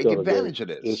to what it's take going to do. advantage of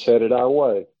It's this. headed our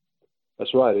way.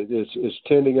 That's right. It's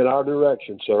tending in our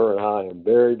direction, sir, and I am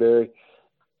very, very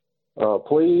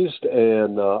pleased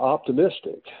and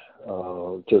optimistic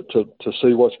to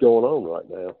see what's going on right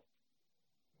now.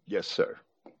 Yes, sir.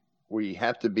 We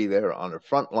have to be there on the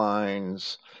front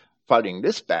lines fighting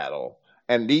this battle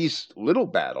and these little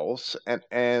battles,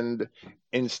 and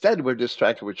instead we're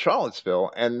distracted with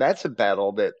Charlottesville, and that's a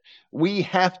battle that we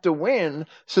have to win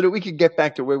so that we can get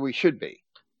back to where we should be.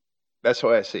 That's how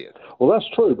I see it. Well, that's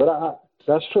true, but I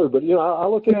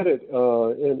look at it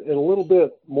in a little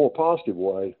bit more positive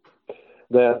way.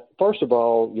 That first of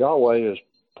all, Yahweh has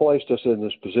placed us in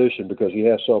this position because He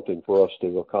has something for us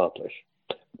to accomplish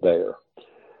there,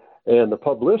 and the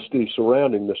publicity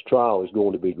surrounding this trial is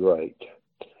going to be great.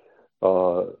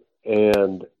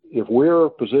 And if we're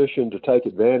positioned to take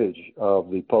advantage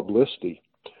of the publicity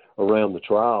around the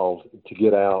trial to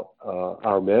get out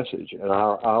our message and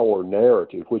our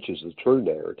narrative, which is the true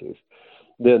narrative,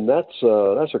 then that's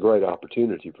a great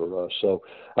opportunity for us. So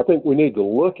I think we need to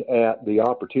look at the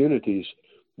opportunities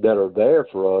that are there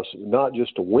for us, not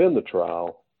just to win the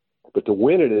trial, but to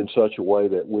win it in such a way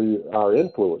that our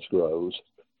influence grows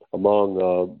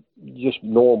among just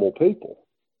normal people.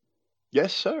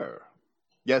 Yes, sir.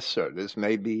 Yes, sir. This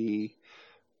may be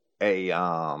a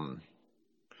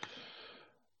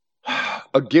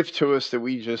gift to us that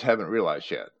we just haven't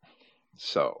realized yet.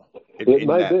 So it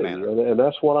may be, and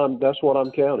that's what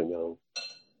I'm counting on.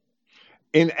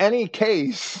 In any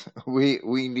case, we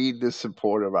need the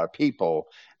support of our people,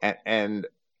 and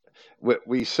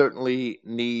we certainly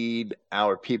need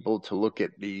our people to look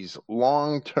at these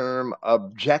long-term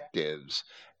objectives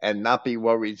and not be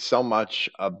worried so much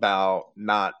about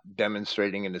not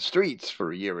demonstrating in the streets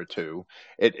for a year or two.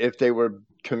 If they were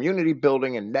community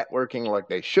building and networking like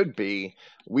they should be,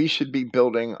 we should be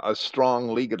building a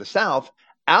strong League of the South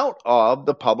out of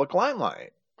the public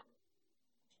limelight.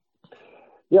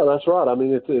 Yeah, that's right. I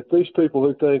mean, if these people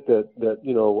who think that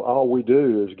all we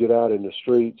do is get out in the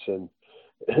streets and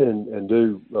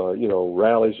do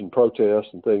rallies and protests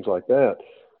and things like that,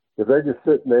 if they're just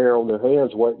sitting there on their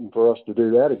hands waiting for us to do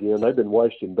that again, they've been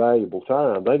wasting valuable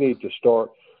time. They need to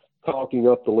start talking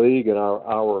up the league and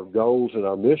our goals and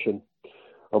our mission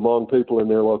among people in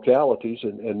their localities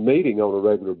and meeting on a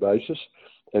regular basis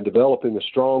and developing a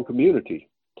strong community.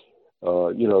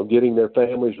 Getting their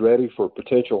families ready for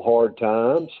potential hard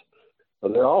times.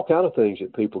 There are all kinds of things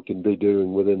that people can be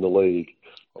doing within the league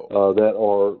that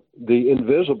are the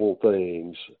invisible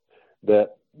things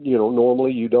that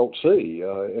normally you don't see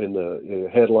in the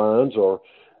headlines or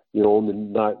on the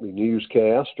nightly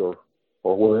newscast or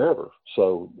wherever.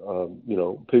 So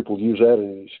people use that as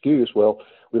an excuse. Well,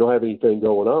 we don't have anything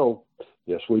going on.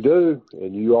 Yes, we do,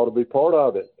 and you ought to be part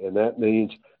of it. And that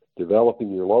means developing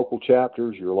your local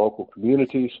chapters, your local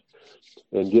communities,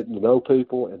 and getting to know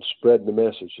people and spreading the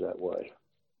message that way.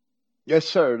 Yes,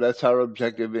 sir. That's our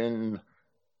objective in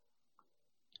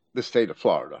the state of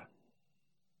Florida.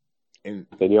 And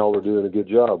y'all are doing a good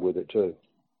job with it, too.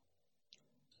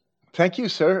 Thank you,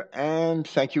 sir, and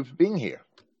thank you for being here.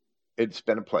 It's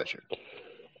been a pleasure.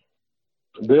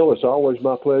 Bill, it's always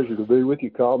my pleasure to be with you.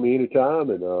 Call me anytime,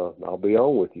 and I'll be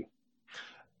on with you.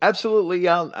 Absolutely.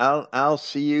 I'll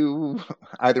see you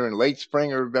either in late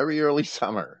spring or very early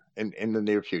summer in the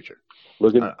near future.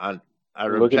 Looking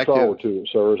forward to it,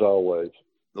 sir, as always.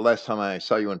 The last time I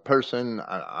saw you in person,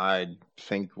 I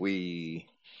think we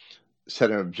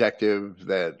set an objective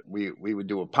that we would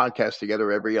do a podcast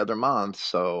together every other month.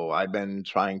 So I've been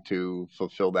trying to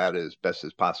fulfill that as best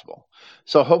as possible.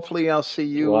 So hopefully I'll see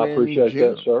you I appreciate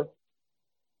June. That, sir.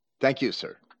 Thank you,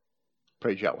 sir.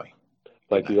 Praise Yahweh.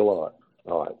 Thank you a lot.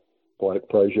 All right.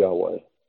 Praise Yahweh.